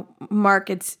 Mark,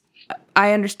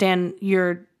 I understand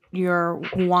your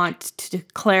want to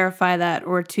clarify that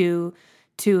or to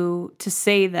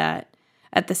say that.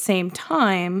 At the same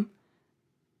time,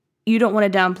 you don't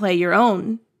want to downplay your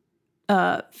own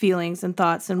feelings and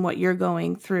thoughts and what you're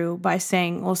going through by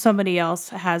saying, well, somebody else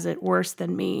has it worse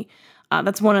than me.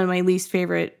 That's one of my least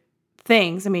favorite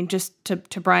things. I mean, just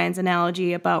to Brian's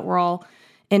analogy about we're all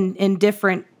in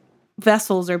different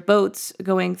vessels or boats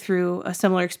going through a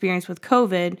similar experience with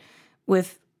COVID,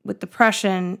 with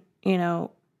depression. You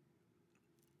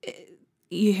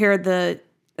hear the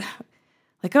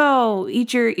like, oh,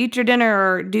 eat your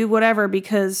dinner or do whatever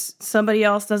because somebody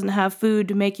else doesn't have food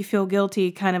to make you feel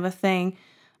guilty, kind of a thing.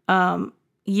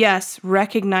 Yes,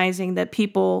 recognizing that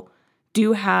people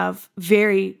do have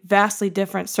very vastly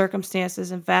different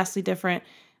circumstances and vastly different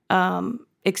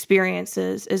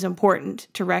experiences is important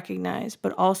to recognize,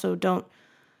 but also don't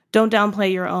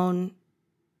downplay your own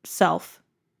self.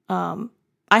 I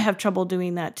have trouble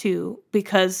doing that too,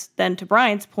 because then to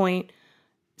Brian's point,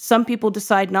 some people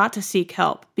decide not to seek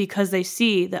help because they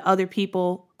see that other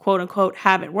people, quote unquote,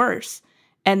 have it worse.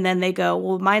 And then they go,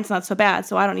 well, mine's not so bad,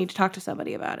 so I don't need to talk to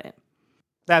somebody about it.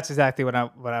 That's exactly what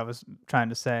I was trying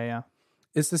to say, yeah.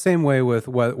 It's the same way with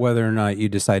whether or not you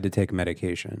decide to take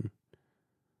medication.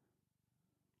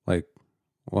 Like,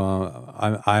 well,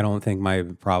 I don't think my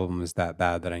problem is that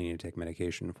bad that I need to take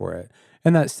medication for it.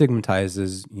 And that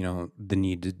stigmatizes, the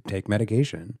need to take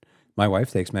medication. My wife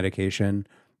takes medication,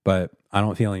 but I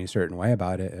don't feel any certain way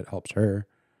about it. It helps her.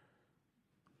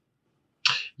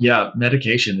 Yeah,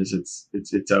 medication is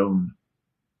its own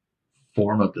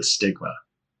form of the stigma.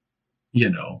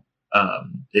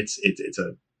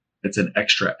 It's an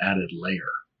extra added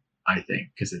layer, I think,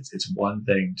 because it's one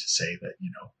thing to say that,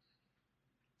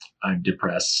 I'm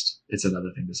depressed. It's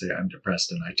another thing to say I'm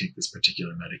depressed and I take this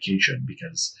particular medication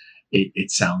because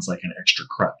it sounds like an extra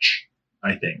crutch,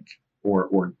 I think,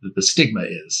 or the stigma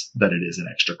is that it is an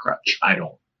extra crutch.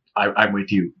 I'm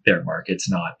with you there, Mark. It's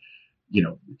not,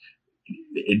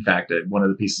 in fact, one of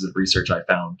the pieces of research I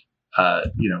found,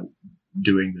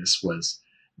 doing this was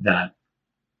that,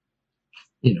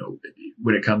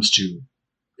 when it comes to,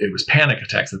 it was panic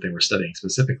attacks that they were studying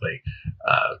specifically,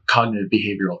 cognitive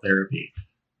behavioral therapy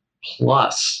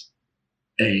plus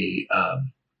I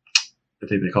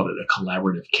think they called it a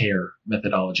collaborative care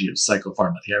methodology of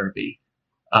psychopharmacotherapy,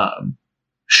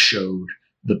 showed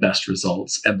the best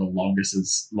results and the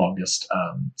longest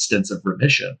stints of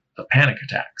remission of panic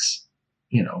attacks.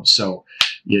 So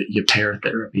you pair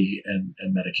therapy and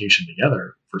medication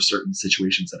together for certain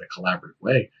situations in a collaborative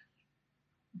way,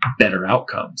 better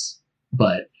outcomes.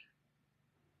 But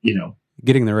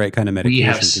getting the right kind of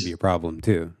medication could be a problem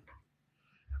too.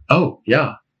 Oh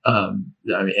yeah.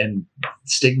 And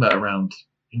stigma around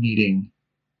needing,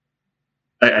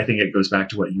 I think it goes back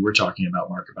to what you were talking about,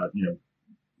 Mark, about,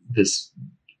 this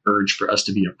urge for us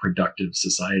to be a productive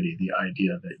society. The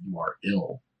idea that you are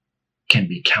ill can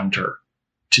be counter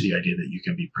to the idea that you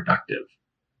can be productive.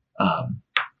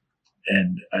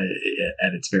 And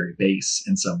at its very base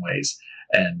in some ways.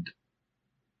 And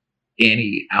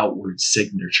any outward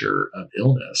signature of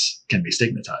illness can be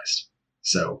stigmatized.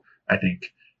 So I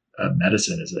think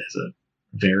medicine is a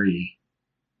very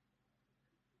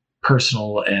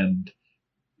personal and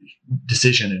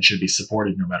decision and should be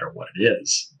supported no matter what it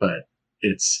is. But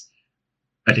I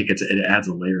think it adds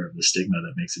a layer of the stigma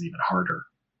that makes it even harder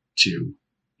to,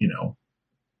 I'm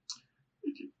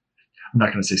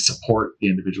not going to say support the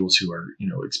individuals who are,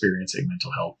 experiencing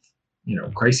mental health,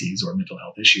 crises or mental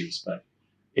health issues, but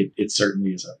it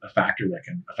certainly is a factor that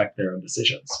can affect their own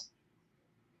decisions.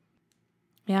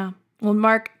 Yeah. Well,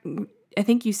 Mark, I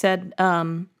think you said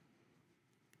finding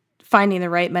the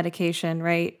right medication,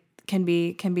 right, can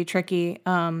be tricky.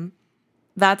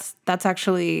 That's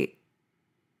actually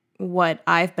what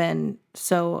I've been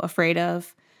so afraid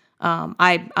of.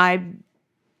 I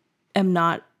am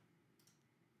not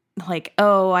like,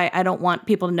 oh, I don't want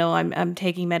people to know I'm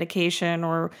taking medication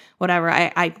or whatever.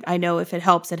 I know if it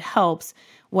helps, it helps.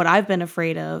 What I've been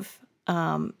afraid of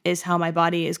is how my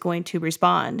body is going to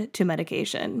respond to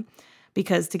medication.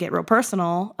 Because to get real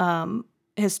personal,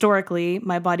 historically,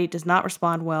 my body does not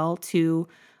respond well to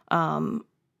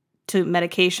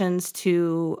medications,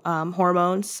 to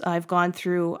hormones. I've gone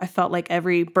through, I felt like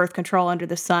every birth control under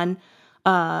the sun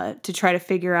to try to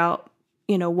figure out,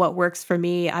 what works for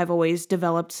me. I've always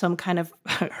developed some kind of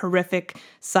horrific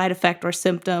side effect or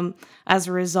symptom as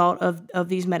a result of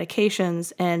these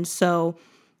medications. And so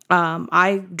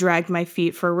I dragged my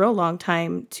feet for a real long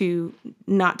time to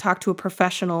not talk to a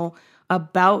professional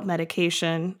about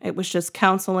medication. It was just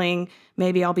counseling.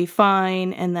 Maybe I'll be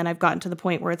fine. And then I've gotten to the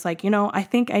point where it's like, I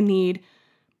think I need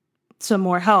some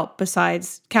more help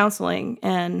besides counseling.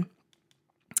 And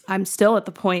I'm still at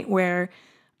the point where,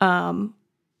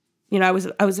 I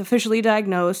was officially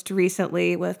diagnosed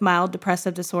recently with mild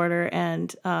depressive disorder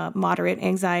and moderate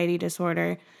anxiety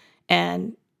disorder,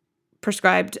 and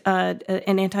prescribed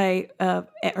an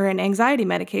anxiety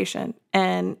medication.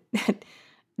 And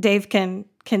Dave can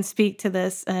speak to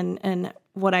this and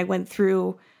what I went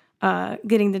through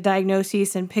getting the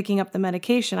diagnosis and picking up the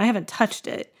medication. I haven't touched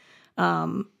it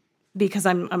because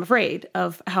I'm afraid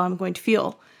of how I'm going to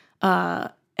feel.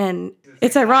 And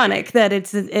it's ironic that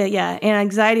it's an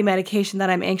anxiety medication that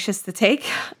I'm anxious to take.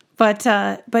 But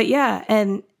yeah,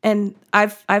 and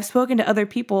I've spoken to other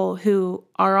people who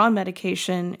are on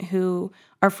medication who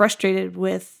are frustrated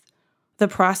with the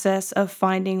process of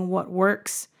finding what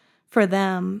works for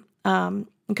them.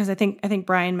 Because I think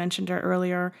Brian mentioned it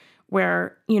earlier,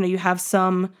 where you have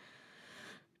some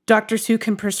doctors who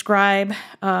can prescribe,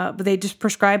 but they just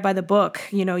prescribe by the book.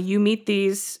 You meet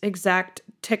these exact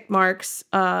tick marks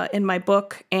in my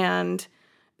book, and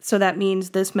so that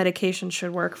means this medication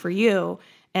should work for you.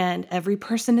 And every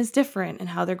person is different and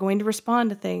how they're going to respond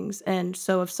to things. And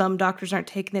so if some doctors aren't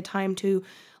taking the time to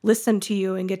listen to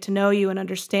you and get to know you and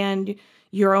understand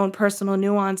your own personal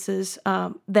nuances,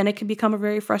 then it can become a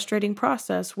very frustrating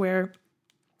process where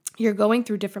you're going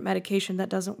through different medication that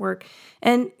doesn't work.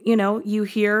 And, you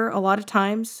hear a lot of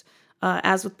times,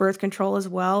 as with birth control as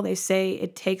well, they say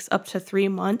it takes up to 3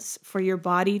 months for your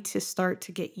body to start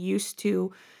to get used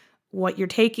to what you're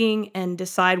taking and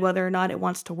decide whether or not it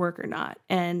wants to work or not.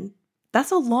 And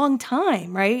that's a long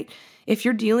time, right? If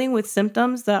you're dealing with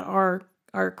symptoms that are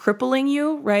crippling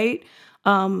you, right?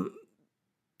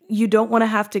 You don't want to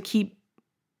have to keep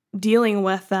dealing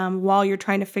with them while you're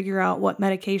trying to figure out what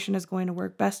medication is going to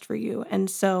work best for you. And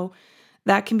so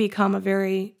that can become a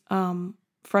very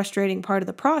frustrating part of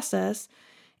the process.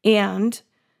 And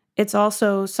it's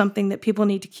also something that people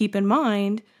need to keep in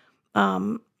mind,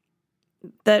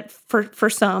 that for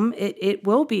some, it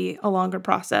will be a longer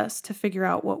process to figure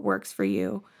out what works for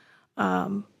you.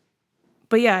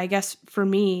 But yeah, I guess for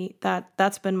me,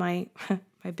 that's been my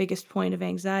my biggest point of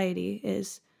anxiety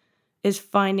is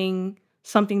finding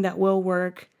something that will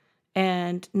work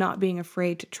and not being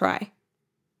afraid to try.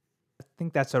 I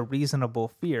think that's a reasonable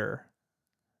fear.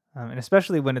 And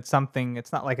especially when it's not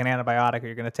like an antibiotic, or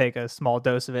you're going to take a small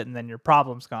dose of it and then your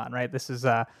problem's gone, right? This is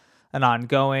an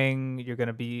ongoing, you're going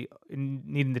to be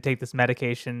needing to take this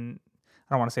medication,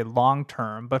 I don't want to say long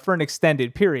term, but for an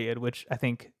extended period, which I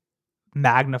think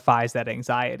magnifies that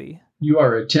anxiety. You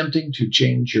are attempting to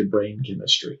change your brain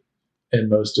chemistry in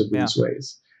most of these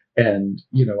ways. And,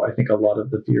 I think a lot of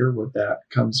the fear with that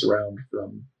comes around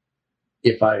from,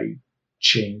 if I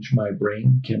change my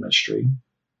brain chemistry,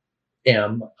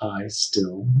 am I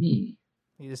still me?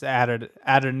 You just added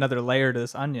another layer to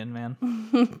this onion, man.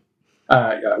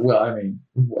 Well, I mean,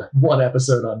 one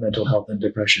episode on mental health and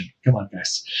depression. Come on,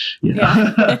 guys.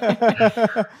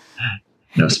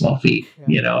 No small feat,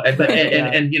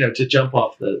 And to jump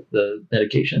off the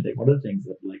medication thing, one of the things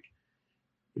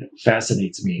that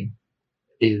fascinates me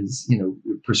is,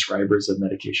 prescribers of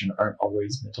medication aren't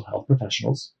always mental health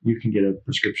professionals. You can get a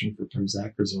prescription for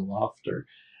Prozac or Zoloft or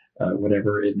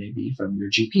whatever it may be from your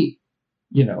GP,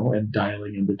 and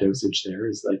dialing in the dosage there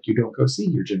is like, you don't go see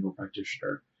your general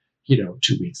practitioner,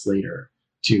 2 weeks later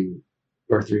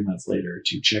or 3 months later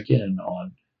to check in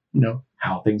on,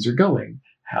 how things are going.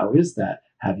 How is that?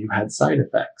 Have you had side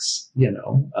effects?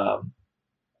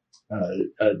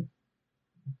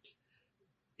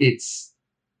 It's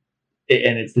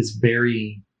this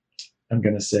very, I'm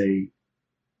going to say,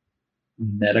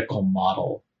 medical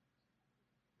model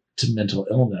to mental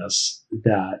illness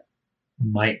that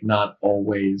might not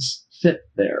always fit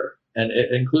there. And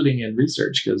including in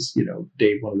research, because,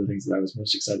 Dave, one of the things that I was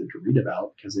most excited to read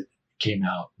about, because it came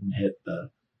out and hit the,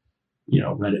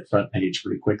 Reddit front page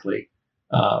pretty quickly,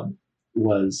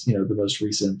 was, the most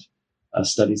recent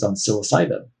studies on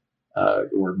psilocybin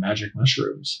or magic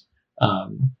mushrooms,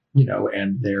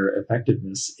 and their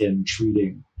effectiveness in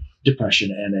treating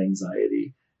depression and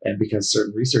anxiety. And because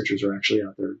certain researchers are actually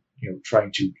out there,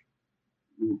 trying to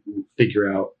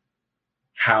figure out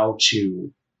how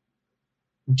to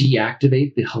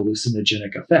deactivate the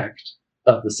hallucinogenic effect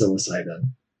of the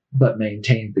psilocybin, but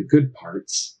maintain the good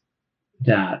parts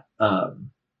that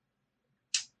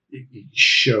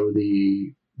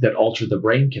that alter the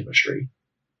brain chemistry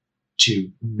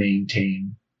to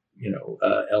maintain,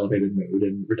 elevated mood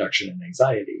and reduction in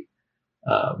anxiety.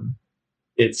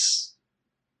 It's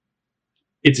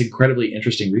incredibly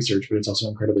interesting research, but it's also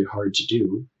incredibly hard to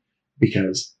do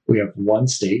because we have one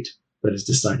state that has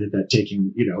decided that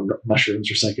taking,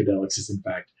 mushrooms or psychedelics is in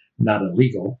fact not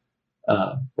illegal,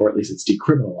 or at least it's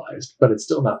decriminalized, but it's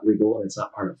still not legal and it's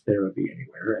not part of therapy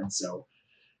anywhere. And so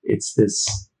it's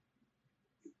this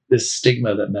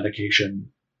stigma that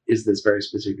medication is this very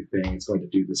specific thing. It's going to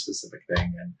do this specific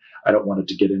thing. And I don't want it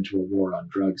to get into a war on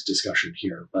drugs discussion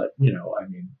here, but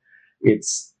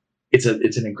it's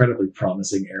an incredibly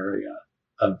promising area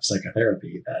of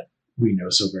psychotherapy that we know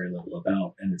so very little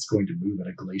about, and it's going to move at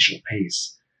a glacial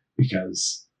pace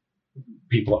because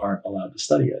people aren't allowed to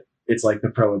study it. It's like the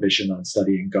prohibition on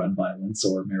studying gun violence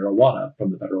or marijuana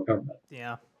from the federal government.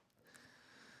 Yeah.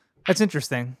 That's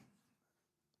interesting.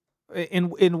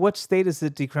 In what state is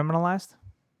it decriminalized?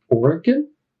 Oregon?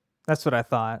 That's what I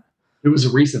thought. It was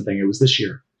a recent thing. It was this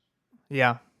year.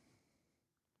 Yeah.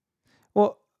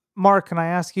 Well, Mark, can I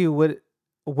ask you, would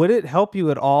it help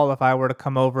you at all if I were to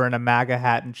come over in a MAGA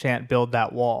hat and chant "Build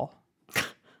That Wall"?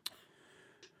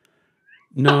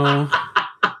 No.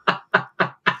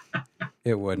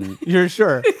 It wouldn't. You're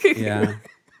sure? Yeah.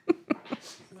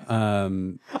 I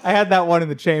had that one in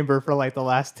the chamber for like the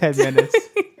last 10 minutes.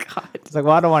 God. It's like,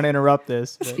 well, I don't want to interrupt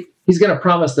this. But... He's going to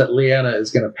promise that Leanna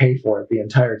is going to pay for it the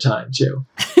entire time, too.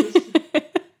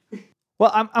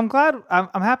 Well, I'm glad.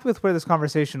 I'm happy with where this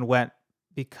conversation went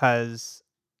because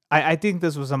I think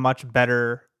this was a much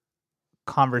better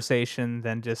conversation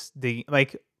than just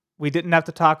we didn't have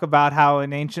to talk about how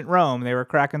in ancient Rome they were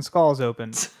cracking skulls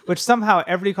open, which somehow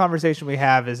every conversation we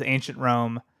have is ancient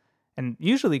Rome and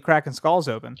usually cracking skulls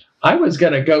open. I was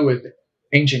going to go with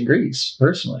ancient Greece,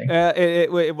 personally.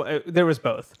 There was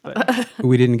both. But.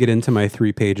 We didn't get into my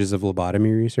 3 pages of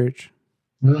lobotomy research.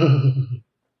 Well,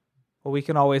 we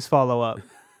can always follow up.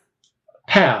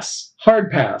 Pass. Hard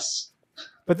pass.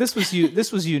 But this was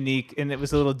unique, and it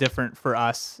was a little different for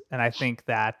us. And I think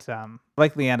that,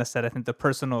 like Leanna said, I think the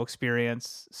personal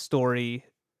experience story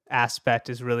aspect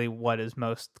is really what is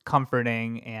most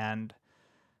comforting, and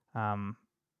I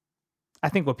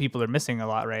think what people are missing a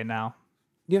lot right now.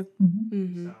 Yeah.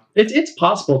 Mm-hmm. So. It's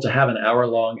possible to have an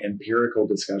hour-long empirical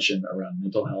discussion around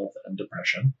mental health and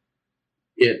depression.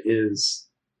 It is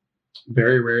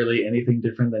very rarely anything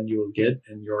different than you will get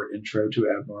in your intro to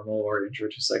abnormal or intro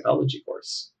to psychology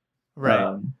course.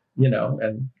 Right.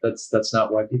 And that's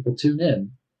not why people tune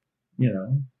in.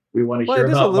 We want to hear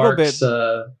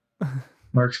about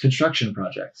Mark's construction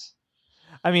projects.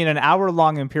 I mean, an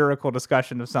hour-long empirical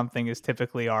discussion of something is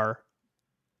typically our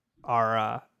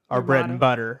bread and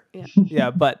butter. Yeah.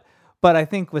 Yeah. But I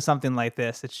think with something like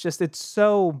this, it's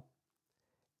so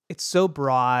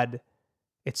broad.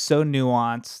 It's so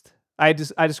nuanced. I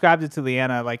described it to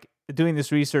Leanna, like doing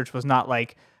this research was not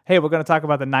like, hey, we're going to talk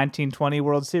about the 1920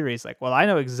 World Series. Like, well, I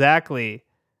know exactly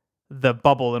the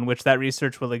bubble in which that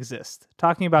research will exist.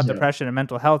 Talking about depression and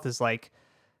mental health is like,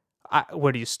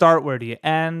 where do you start? Where do you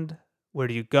end? Where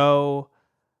do you go?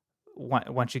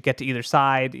 Once you get to either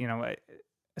side,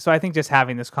 So I think just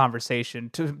having this conversation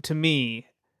to me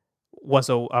was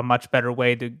a much better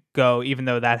way to go, even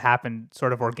though that happened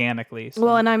sort of organically. So.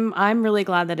 Well, and I'm really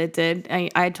glad that it did.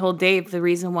 I told Dave the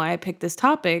reason why I picked this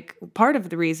topic, part of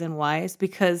the reason why is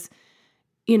because,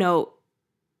 he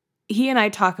and I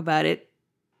talk about it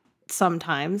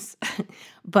sometimes,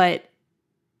 but,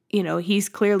 he's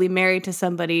clearly married to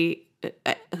somebody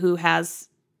who has,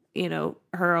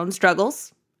 her own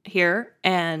struggles here.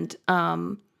 And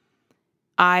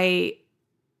I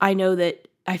know that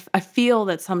I feel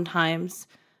that sometimes,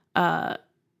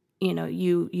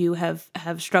 you have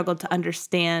struggled to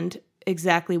understand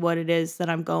exactly what it is that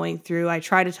I'm going through. I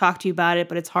try to talk to you about it,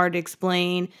 but it's hard to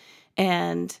explain.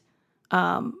 And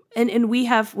we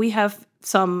have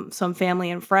some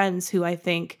family and friends who I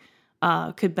think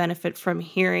could benefit from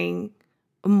hearing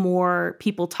more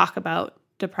people talk about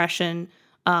depression.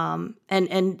 And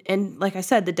like I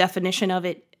said, the definition of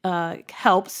it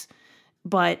helps,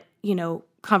 but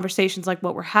conversations like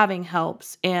what we're having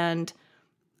helps. And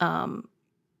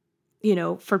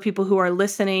for people who are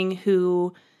listening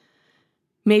who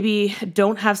maybe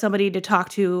don't have somebody to talk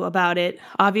to about it,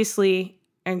 obviously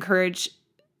we encourage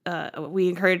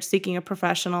seeking a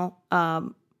professional.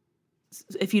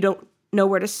 If you don't know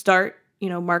where to start,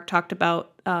 Mark talked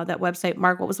about that website.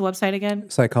 Mark, what was the website again?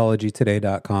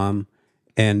 Psychologytoday.com.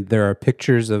 And there are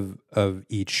pictures of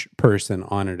each person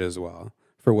on it as well.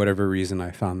 For whatever reason, I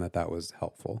found that was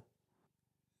helpful.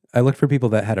 I looked for people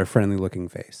that had a friendly looking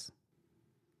face.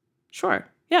 Sure.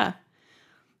 Yeah.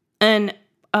 And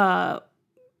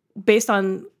based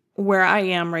on where I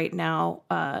am right now,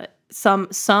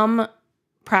 some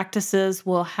practices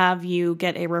will have you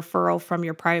get a referral from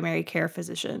your primary care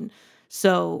physician.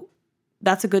 So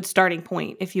that's a good starting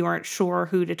point. If you aren't sure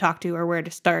who to talk to or where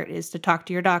to start, is to talk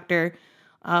to your doctor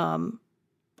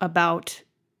about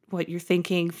what you're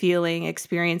thinking, feeling,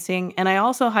 experiencing. And I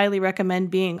also highly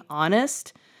recommend being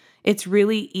honest. It's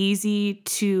really easy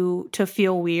to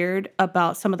feel weird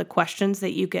about some of the questions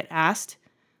that you get asked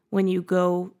when you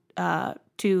go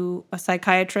to a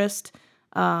psychiatrist.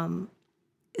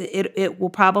 It will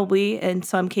probably, in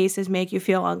some cases, make you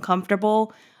feel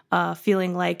uncomfortable,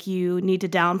 feeling like you need to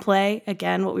downplay,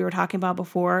 again, what we were talking about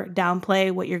before,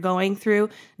 downplay what you're going through.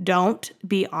 Don't.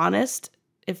 Be honest.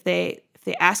 If they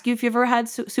ask you if you've ever had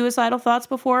suicidal thoughts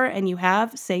before and you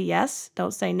have, say yes.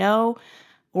 Don't say no.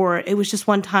 Or it was just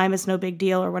one time, it's no big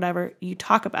deal or whatever. You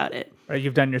talk about it. Right,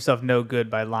 you've done yourself no good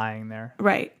by lying there.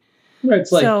 Right.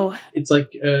 It's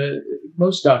like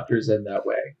most doctors in that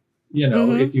way.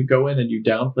 If you go in and you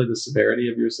downplay the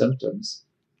severity of your symptoms,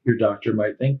 your doctor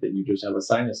might think that you just have a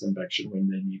sinus infection when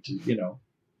they need to,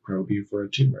 probe you for a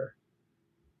tumor.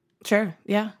 Sure.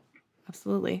 Yeah,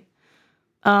 absolutely.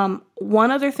 One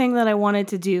other thing that I wanted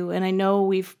to do, and I know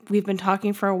we've been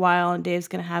talking for a while, and Dave's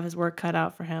going to have his work cut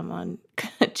out for him on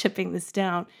chipping this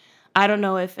down. I don't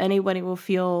know if anybody will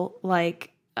feel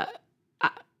like,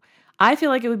 I feel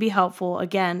like it would be helpful,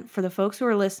 again, for the folks who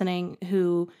are listening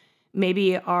who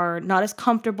maybe are not as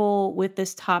comfortable with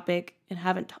this topic and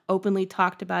haven't openly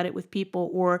talked about it with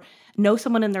people, or know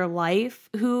someone in their life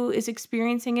who is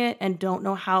experiencing it and don't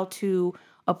know how to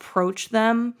approach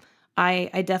them.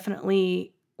 I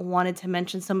definitely wanted to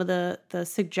mention some of the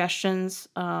suggestions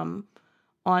on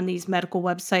these medical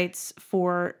websites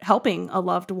for helping a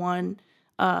loved one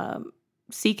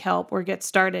seek help or get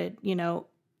started.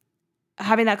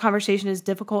 Having that conversation is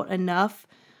difficult enough,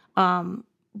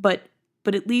 but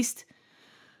at least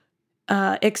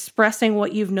expressing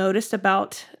what you've noticed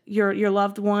about your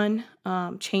loved one,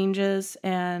 changes,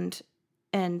 and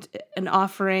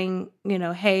offering,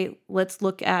 hey, let's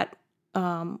look at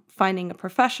finding a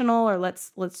professional, or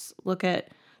let's look at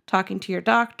talking to your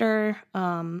doctor.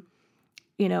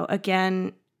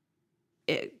 Again,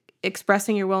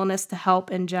 expressing your willingness to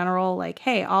help in general, like,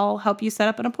 hey, I'll help you set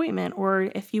up an appointment.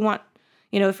 Or if you want,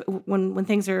 when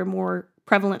things are more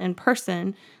prevalent in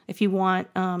person, if you want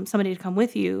somebody to come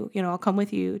with you, I'll come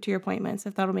with you to your appointments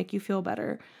if that'll make you feel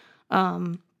better.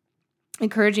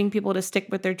 Encouraging people to stick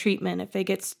with their treatment if they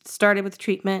get started with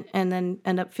treatment and then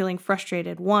end up feeling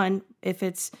frustrated. One, if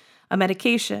it's a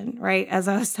medication, right? As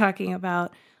I was talking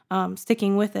about,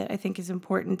 sticking with it, I think is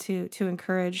important to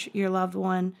encourage your loved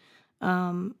one.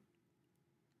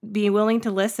 Be willing to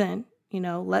listen,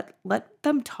 let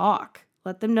them talk.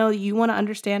 Let them know you want to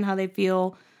understand how they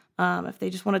feel. If they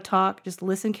just want to talk, just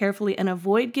listen carefully and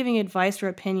avoid giving advice or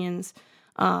opinions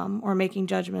or making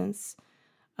judgments.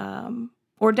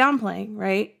 Or downplaying,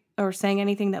 right? Or saying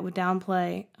anything that would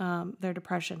downplay their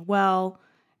depression. Well,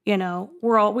 we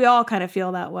all kind of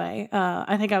feel that way.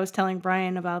 I think I was telling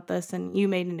Brian about this, and you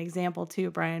made an example too,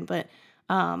 Brian. But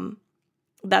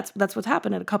that's what's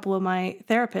happened at a couple of my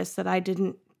therapists that I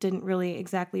didn't really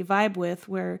exactly vibe with,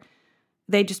 where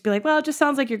they just be like, "Well, it just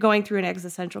sounds like you're going through an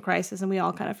existential crisis," and we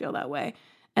all kind of feel that way.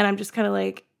 And I'm just kind of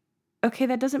like, okay,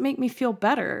 that doesn't make me feel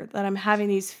better that I'm having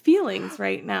these feelings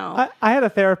right now. I had a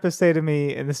therapist say to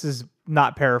me, and this is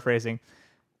not paraphrasing,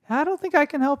 I don't think I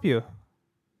can help you.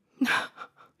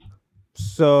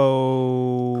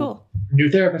 So... Cool. New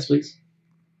therapist, please.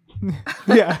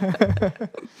 Yeah.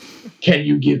 Can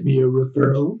you give me a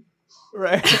referral?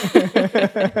 Right.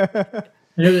 I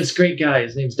know this great guy.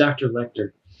 His name's Dr.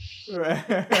 Lecter. Right.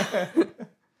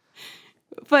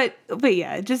 But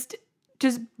yeah, just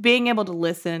being able to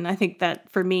listen, I think that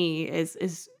for me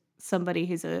is somebody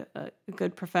who's a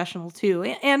good professional too,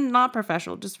 and not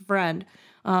professional, just a friend,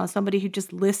 somebody who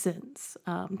just listens,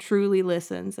 truly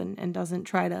listens, and doesn't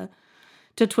try to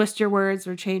twist your words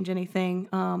or change anything.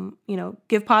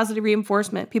 Give positive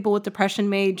reinforcement. People with depression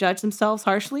may judge themselves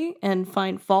harshly and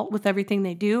find fault with everything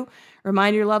they do.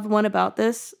 Remind your loved one about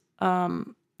this,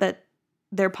 that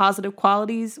their positive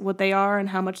qualities, what they are, and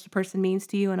how much the person means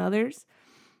to you and others.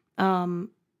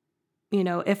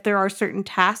 If there are certain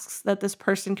tasks that this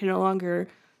person can no longer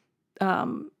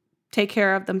take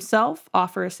care of themselves,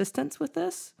 offer assistance with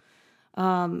this.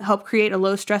 Help create a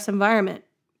low stress environment.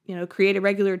 Create a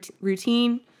regular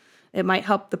routine. It might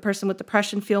help the person with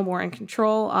depression feel more in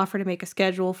control. Offer to make a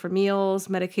schedule for meals,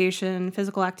 medication,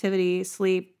 physical activity,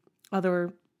 sleep,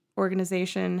 other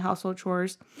organization, household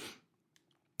chores.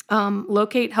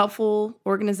 Locate helpful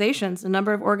organizations. A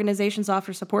number of organizations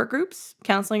offer support groups,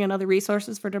 counseling, and other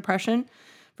resources for depression.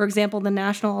 For example, the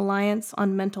National Alliance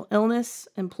on Mental Illness,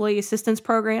 employee assistance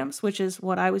programs, which is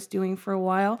what I was doing for a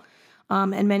while,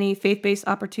 and many faith-based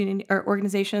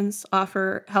organizations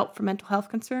offer help for mental health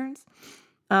concerns.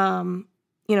 Some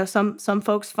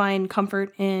folks find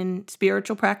comfort in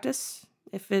spiritual practice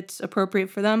if it's appropriate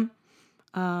for them.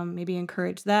 Maybe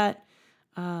encourage that.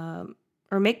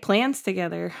 Or make plans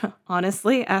together.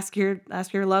 Honestly, ask your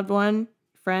loved one,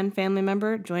 friend, family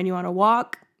member, join you on a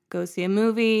walk, go see a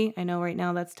movie. I know right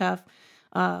now that's tough.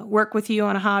 Work with you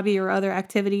on a hobby or other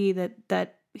activity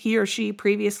that he or she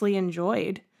previously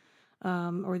enjoyed,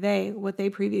 or what they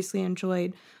previously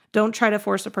enjoyed. Don't try to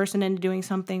force a person into doing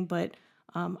something, but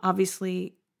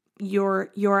obviously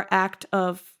your act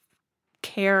of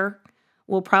care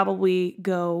will probably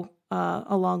go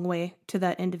a long way to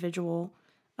that individual.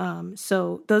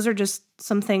 So those are just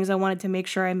some things I wanted to make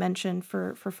sure I mentioned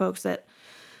for folks that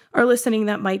are listening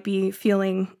that might be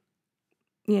feeling,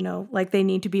 like they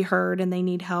need to be heard and they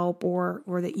need help, or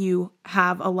that you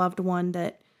have a loved one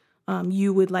that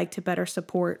you would like to better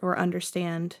support or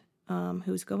understand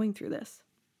who's going through this.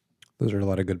 Those are a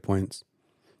lot of good points.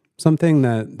 Something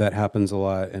that happens a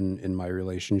lot in my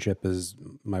relationship is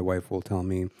my wife will tell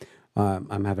me,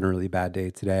 I'm having a really bad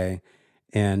day today.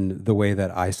 And the way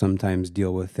that I sometimes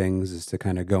deal with things is to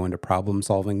kind of go into problem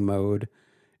solving mode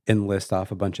and list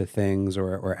off a bunch of things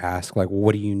or ask like, well,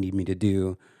 what do you need me to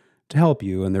do to help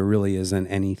you? And there really isn't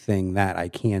anything that I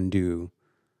can do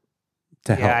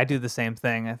to help. Yeah, I do the same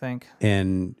thing, I think.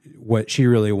 And what she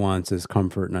really wants is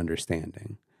comfort and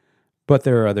understanding. But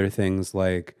there are other things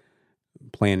like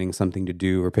planning something to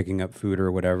do or picking up food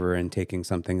or whatever and taking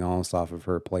something else off of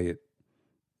her plate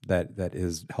that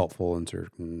is helpful in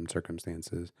certain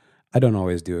circumstances. I don't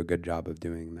always do a good job of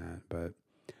doing that, but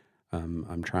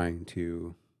I'm trying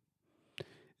to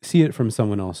see it from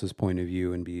someone else's point of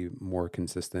view and be more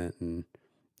consistent. And,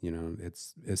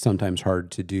 it's sometimes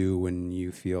hard to do when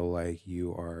you feel like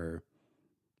you are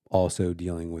also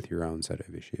dealing with your own set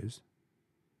of issues.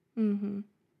 Mm-hmm.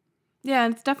 Yeah,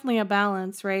 it's definitely a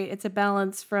balance, right? It's a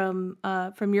balance from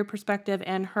your perspective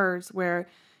and hers, where,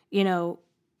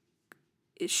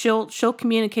 she'll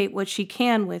communicate what she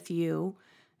can with you,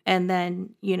 and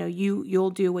then you'll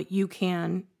do what you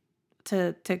can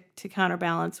to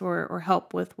counterbalance or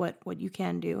help with what you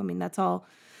can do. I mean, that's all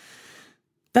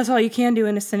you can do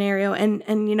in a scenario. And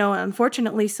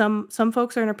unfortunately, some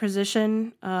folks are in a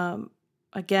position,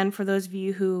 again, for those of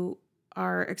you who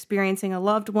are experiencing a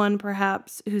loved one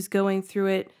perhaps who's going through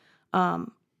it,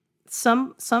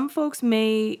 some folks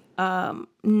may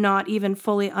not even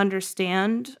fully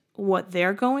understand what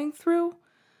they're going through,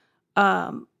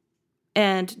 and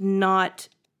not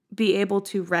be able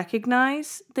to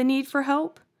recognize the need for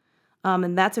help.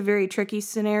 And that's a very tricky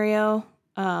scenario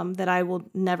that I will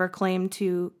never claim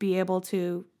to be able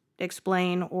to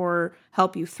explain or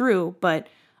help you through. But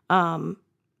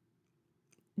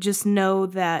just know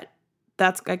that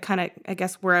that's I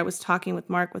guess where I was talking with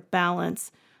Mark with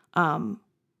balance. You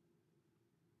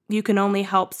can only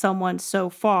help someone so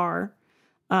far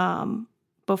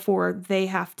before they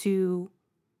have to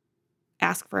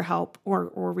ask for help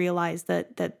or realize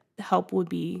that help would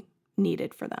be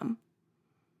needed for them,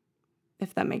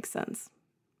 if that makes sense.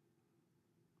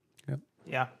 Yep.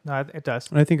 Yeah, no, it does.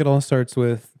 And I think it all starts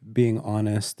with being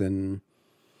honest and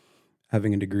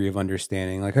having a degree of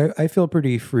understanding. Like I feel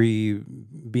pretty free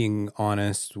being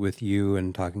honest with you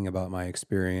and talking about my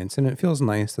experience, and it feels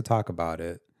nice to talk about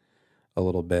it a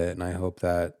little bit. And I hope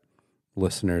that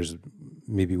listeners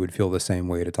maybe would feel the same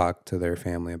way to talk to their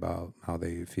family about how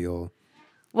they feel.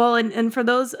 Well, and for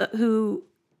those who,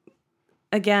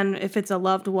 again, if it's a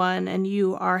loved one and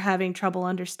you are having trouble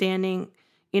understanding,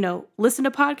 listen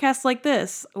to podcasts like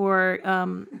this, or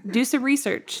do some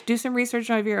research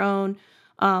of your own.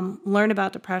 Learn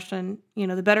about depression.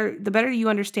 The better you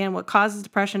understand what causes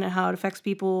depression and how it affects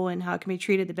people and how it can be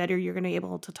treated, the better you're going to be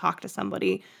able to talk to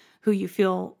somebody who you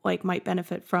feel like might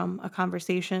benefit from a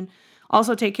conversation.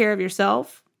 Also, take care of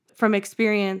yourself. From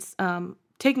experience,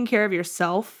 taking care of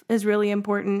yourself is really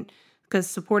important, because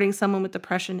supporting someone with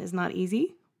depression is not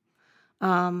easy.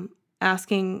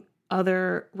 Asking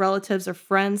other relatives or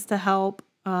friends to help,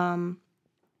 and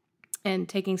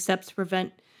taking steps to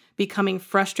prevent becoming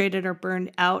frustrated or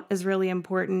burned out is really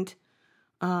important.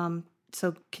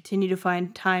 So continue to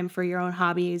find time for your own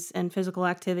hobbies and physical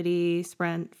activities,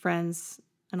 friends,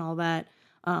 and all that.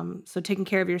 So taking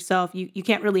care of yourself, you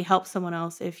can't really help someone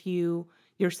else if you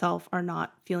yourself are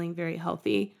not feeling very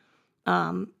healthy.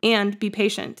 And be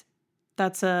patient.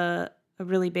 That's a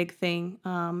really big thing.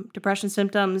 Depression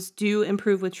symptoms do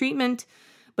improve with treatment,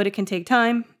 but it can take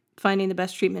time. Finding the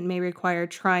best treatment may require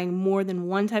trying more than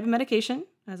one type of medication,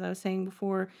 as I was saying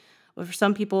before. But for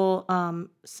some people,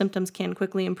 symptoms can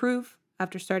quickly improve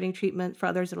after starting treatment. For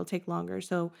others, it'll take longer.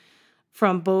 So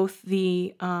from both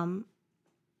the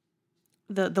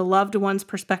loved one's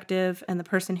perspective and the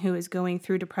person who is going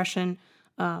through depression,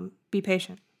 be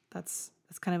patient. That's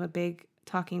kind of a big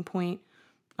talking point.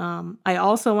 I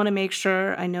also want to make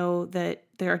sure, I know that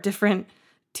there are different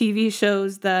TV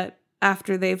shows that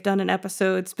after they've done an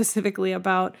episode specifically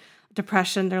about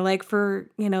depression, they're like, for,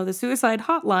 the suicide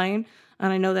hotline.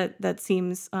 And I know that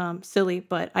seems silly,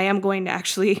 but I am going to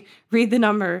actually read the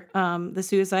number, the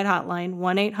suicide hotline,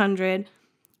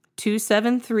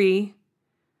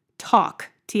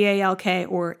 1-800-273-TALK,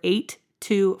 TALK, or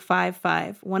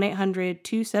 8255,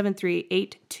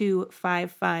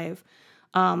 1-800-273-8255.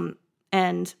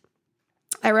 And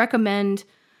I recommend,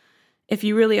 if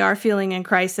you really are feeling in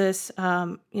crisis,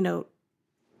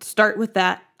 start with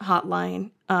that hotline.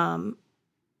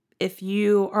 If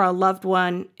you or a loved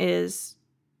one is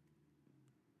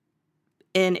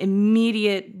in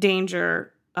immediate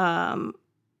danger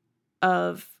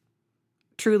of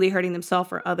truly hurting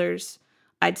themselves or others,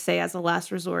 I'd say as a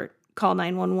last resort, call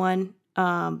 911.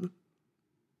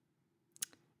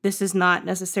 This is not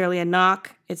necessarily a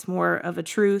knock. It's more of a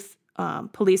truth.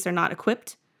 Police are not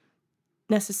equipped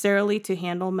necessarily to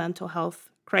handle mental health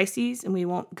crises, and we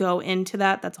won't go into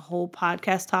that. That's a whole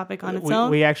podcast topic on its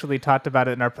own. We actually talked about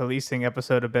it in our policing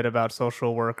episode a bit about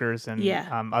social workers and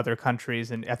other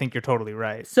countries, and I think you're totally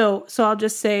right. So I'll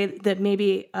just say that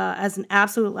maybe as an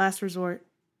absolute last resort,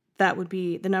 that would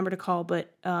be the number to call,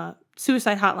 but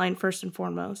suicide hotline first and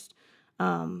foremost.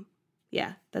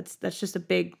 That's just a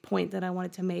big point that I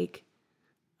wanted to make.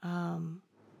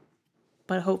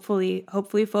 But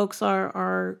hopefully folks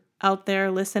are out there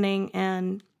listening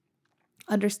and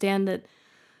understand that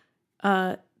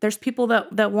there's people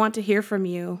that want to hear from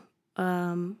you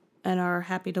and are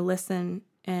happy to listen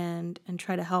and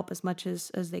try to help as much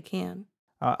as they can.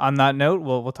 On that note,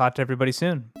 we'll talk to everybody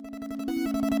soon.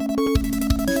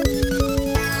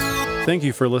 Thank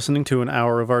you for listening to An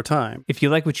Hour of Our Time. If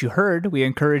you like what you heard, we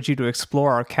encourage you to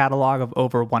explore our catalog of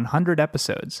over 100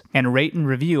 episodes and rate and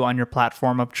review on your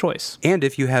platform of choice. And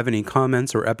if you have any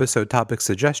comments or episode topic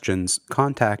suggestions,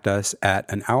 contact us at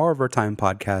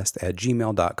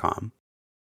anhourofourtimepodcast@gmail.com.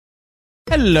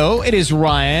 Hello, it is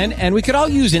Ryan, and we could all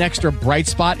use an extra bright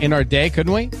spot in our day,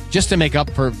 couldn't we? Just to make up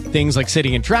for things like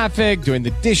sitting in traffic, doing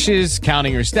the dishes,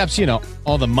 counting your steps,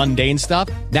 all the mundane stuff.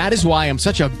 That is why I'm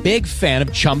such a big fan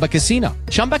of Chumba Casino.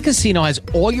 Chumba Casino has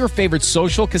all your favorite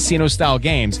social casino-style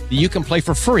games that you can play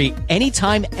for free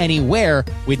anytime, anywhere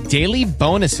with daily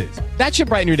bonuses. That should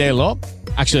brighten your day a little.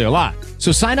 Actually, a lot.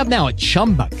 So sign up now at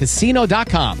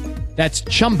ChumbaCasino.com. That's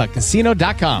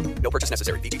ChumbaCasino.com. No purchase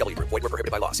necessary. VGW Group. Void where prohibited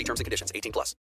by law. See terms and conditions. 18+.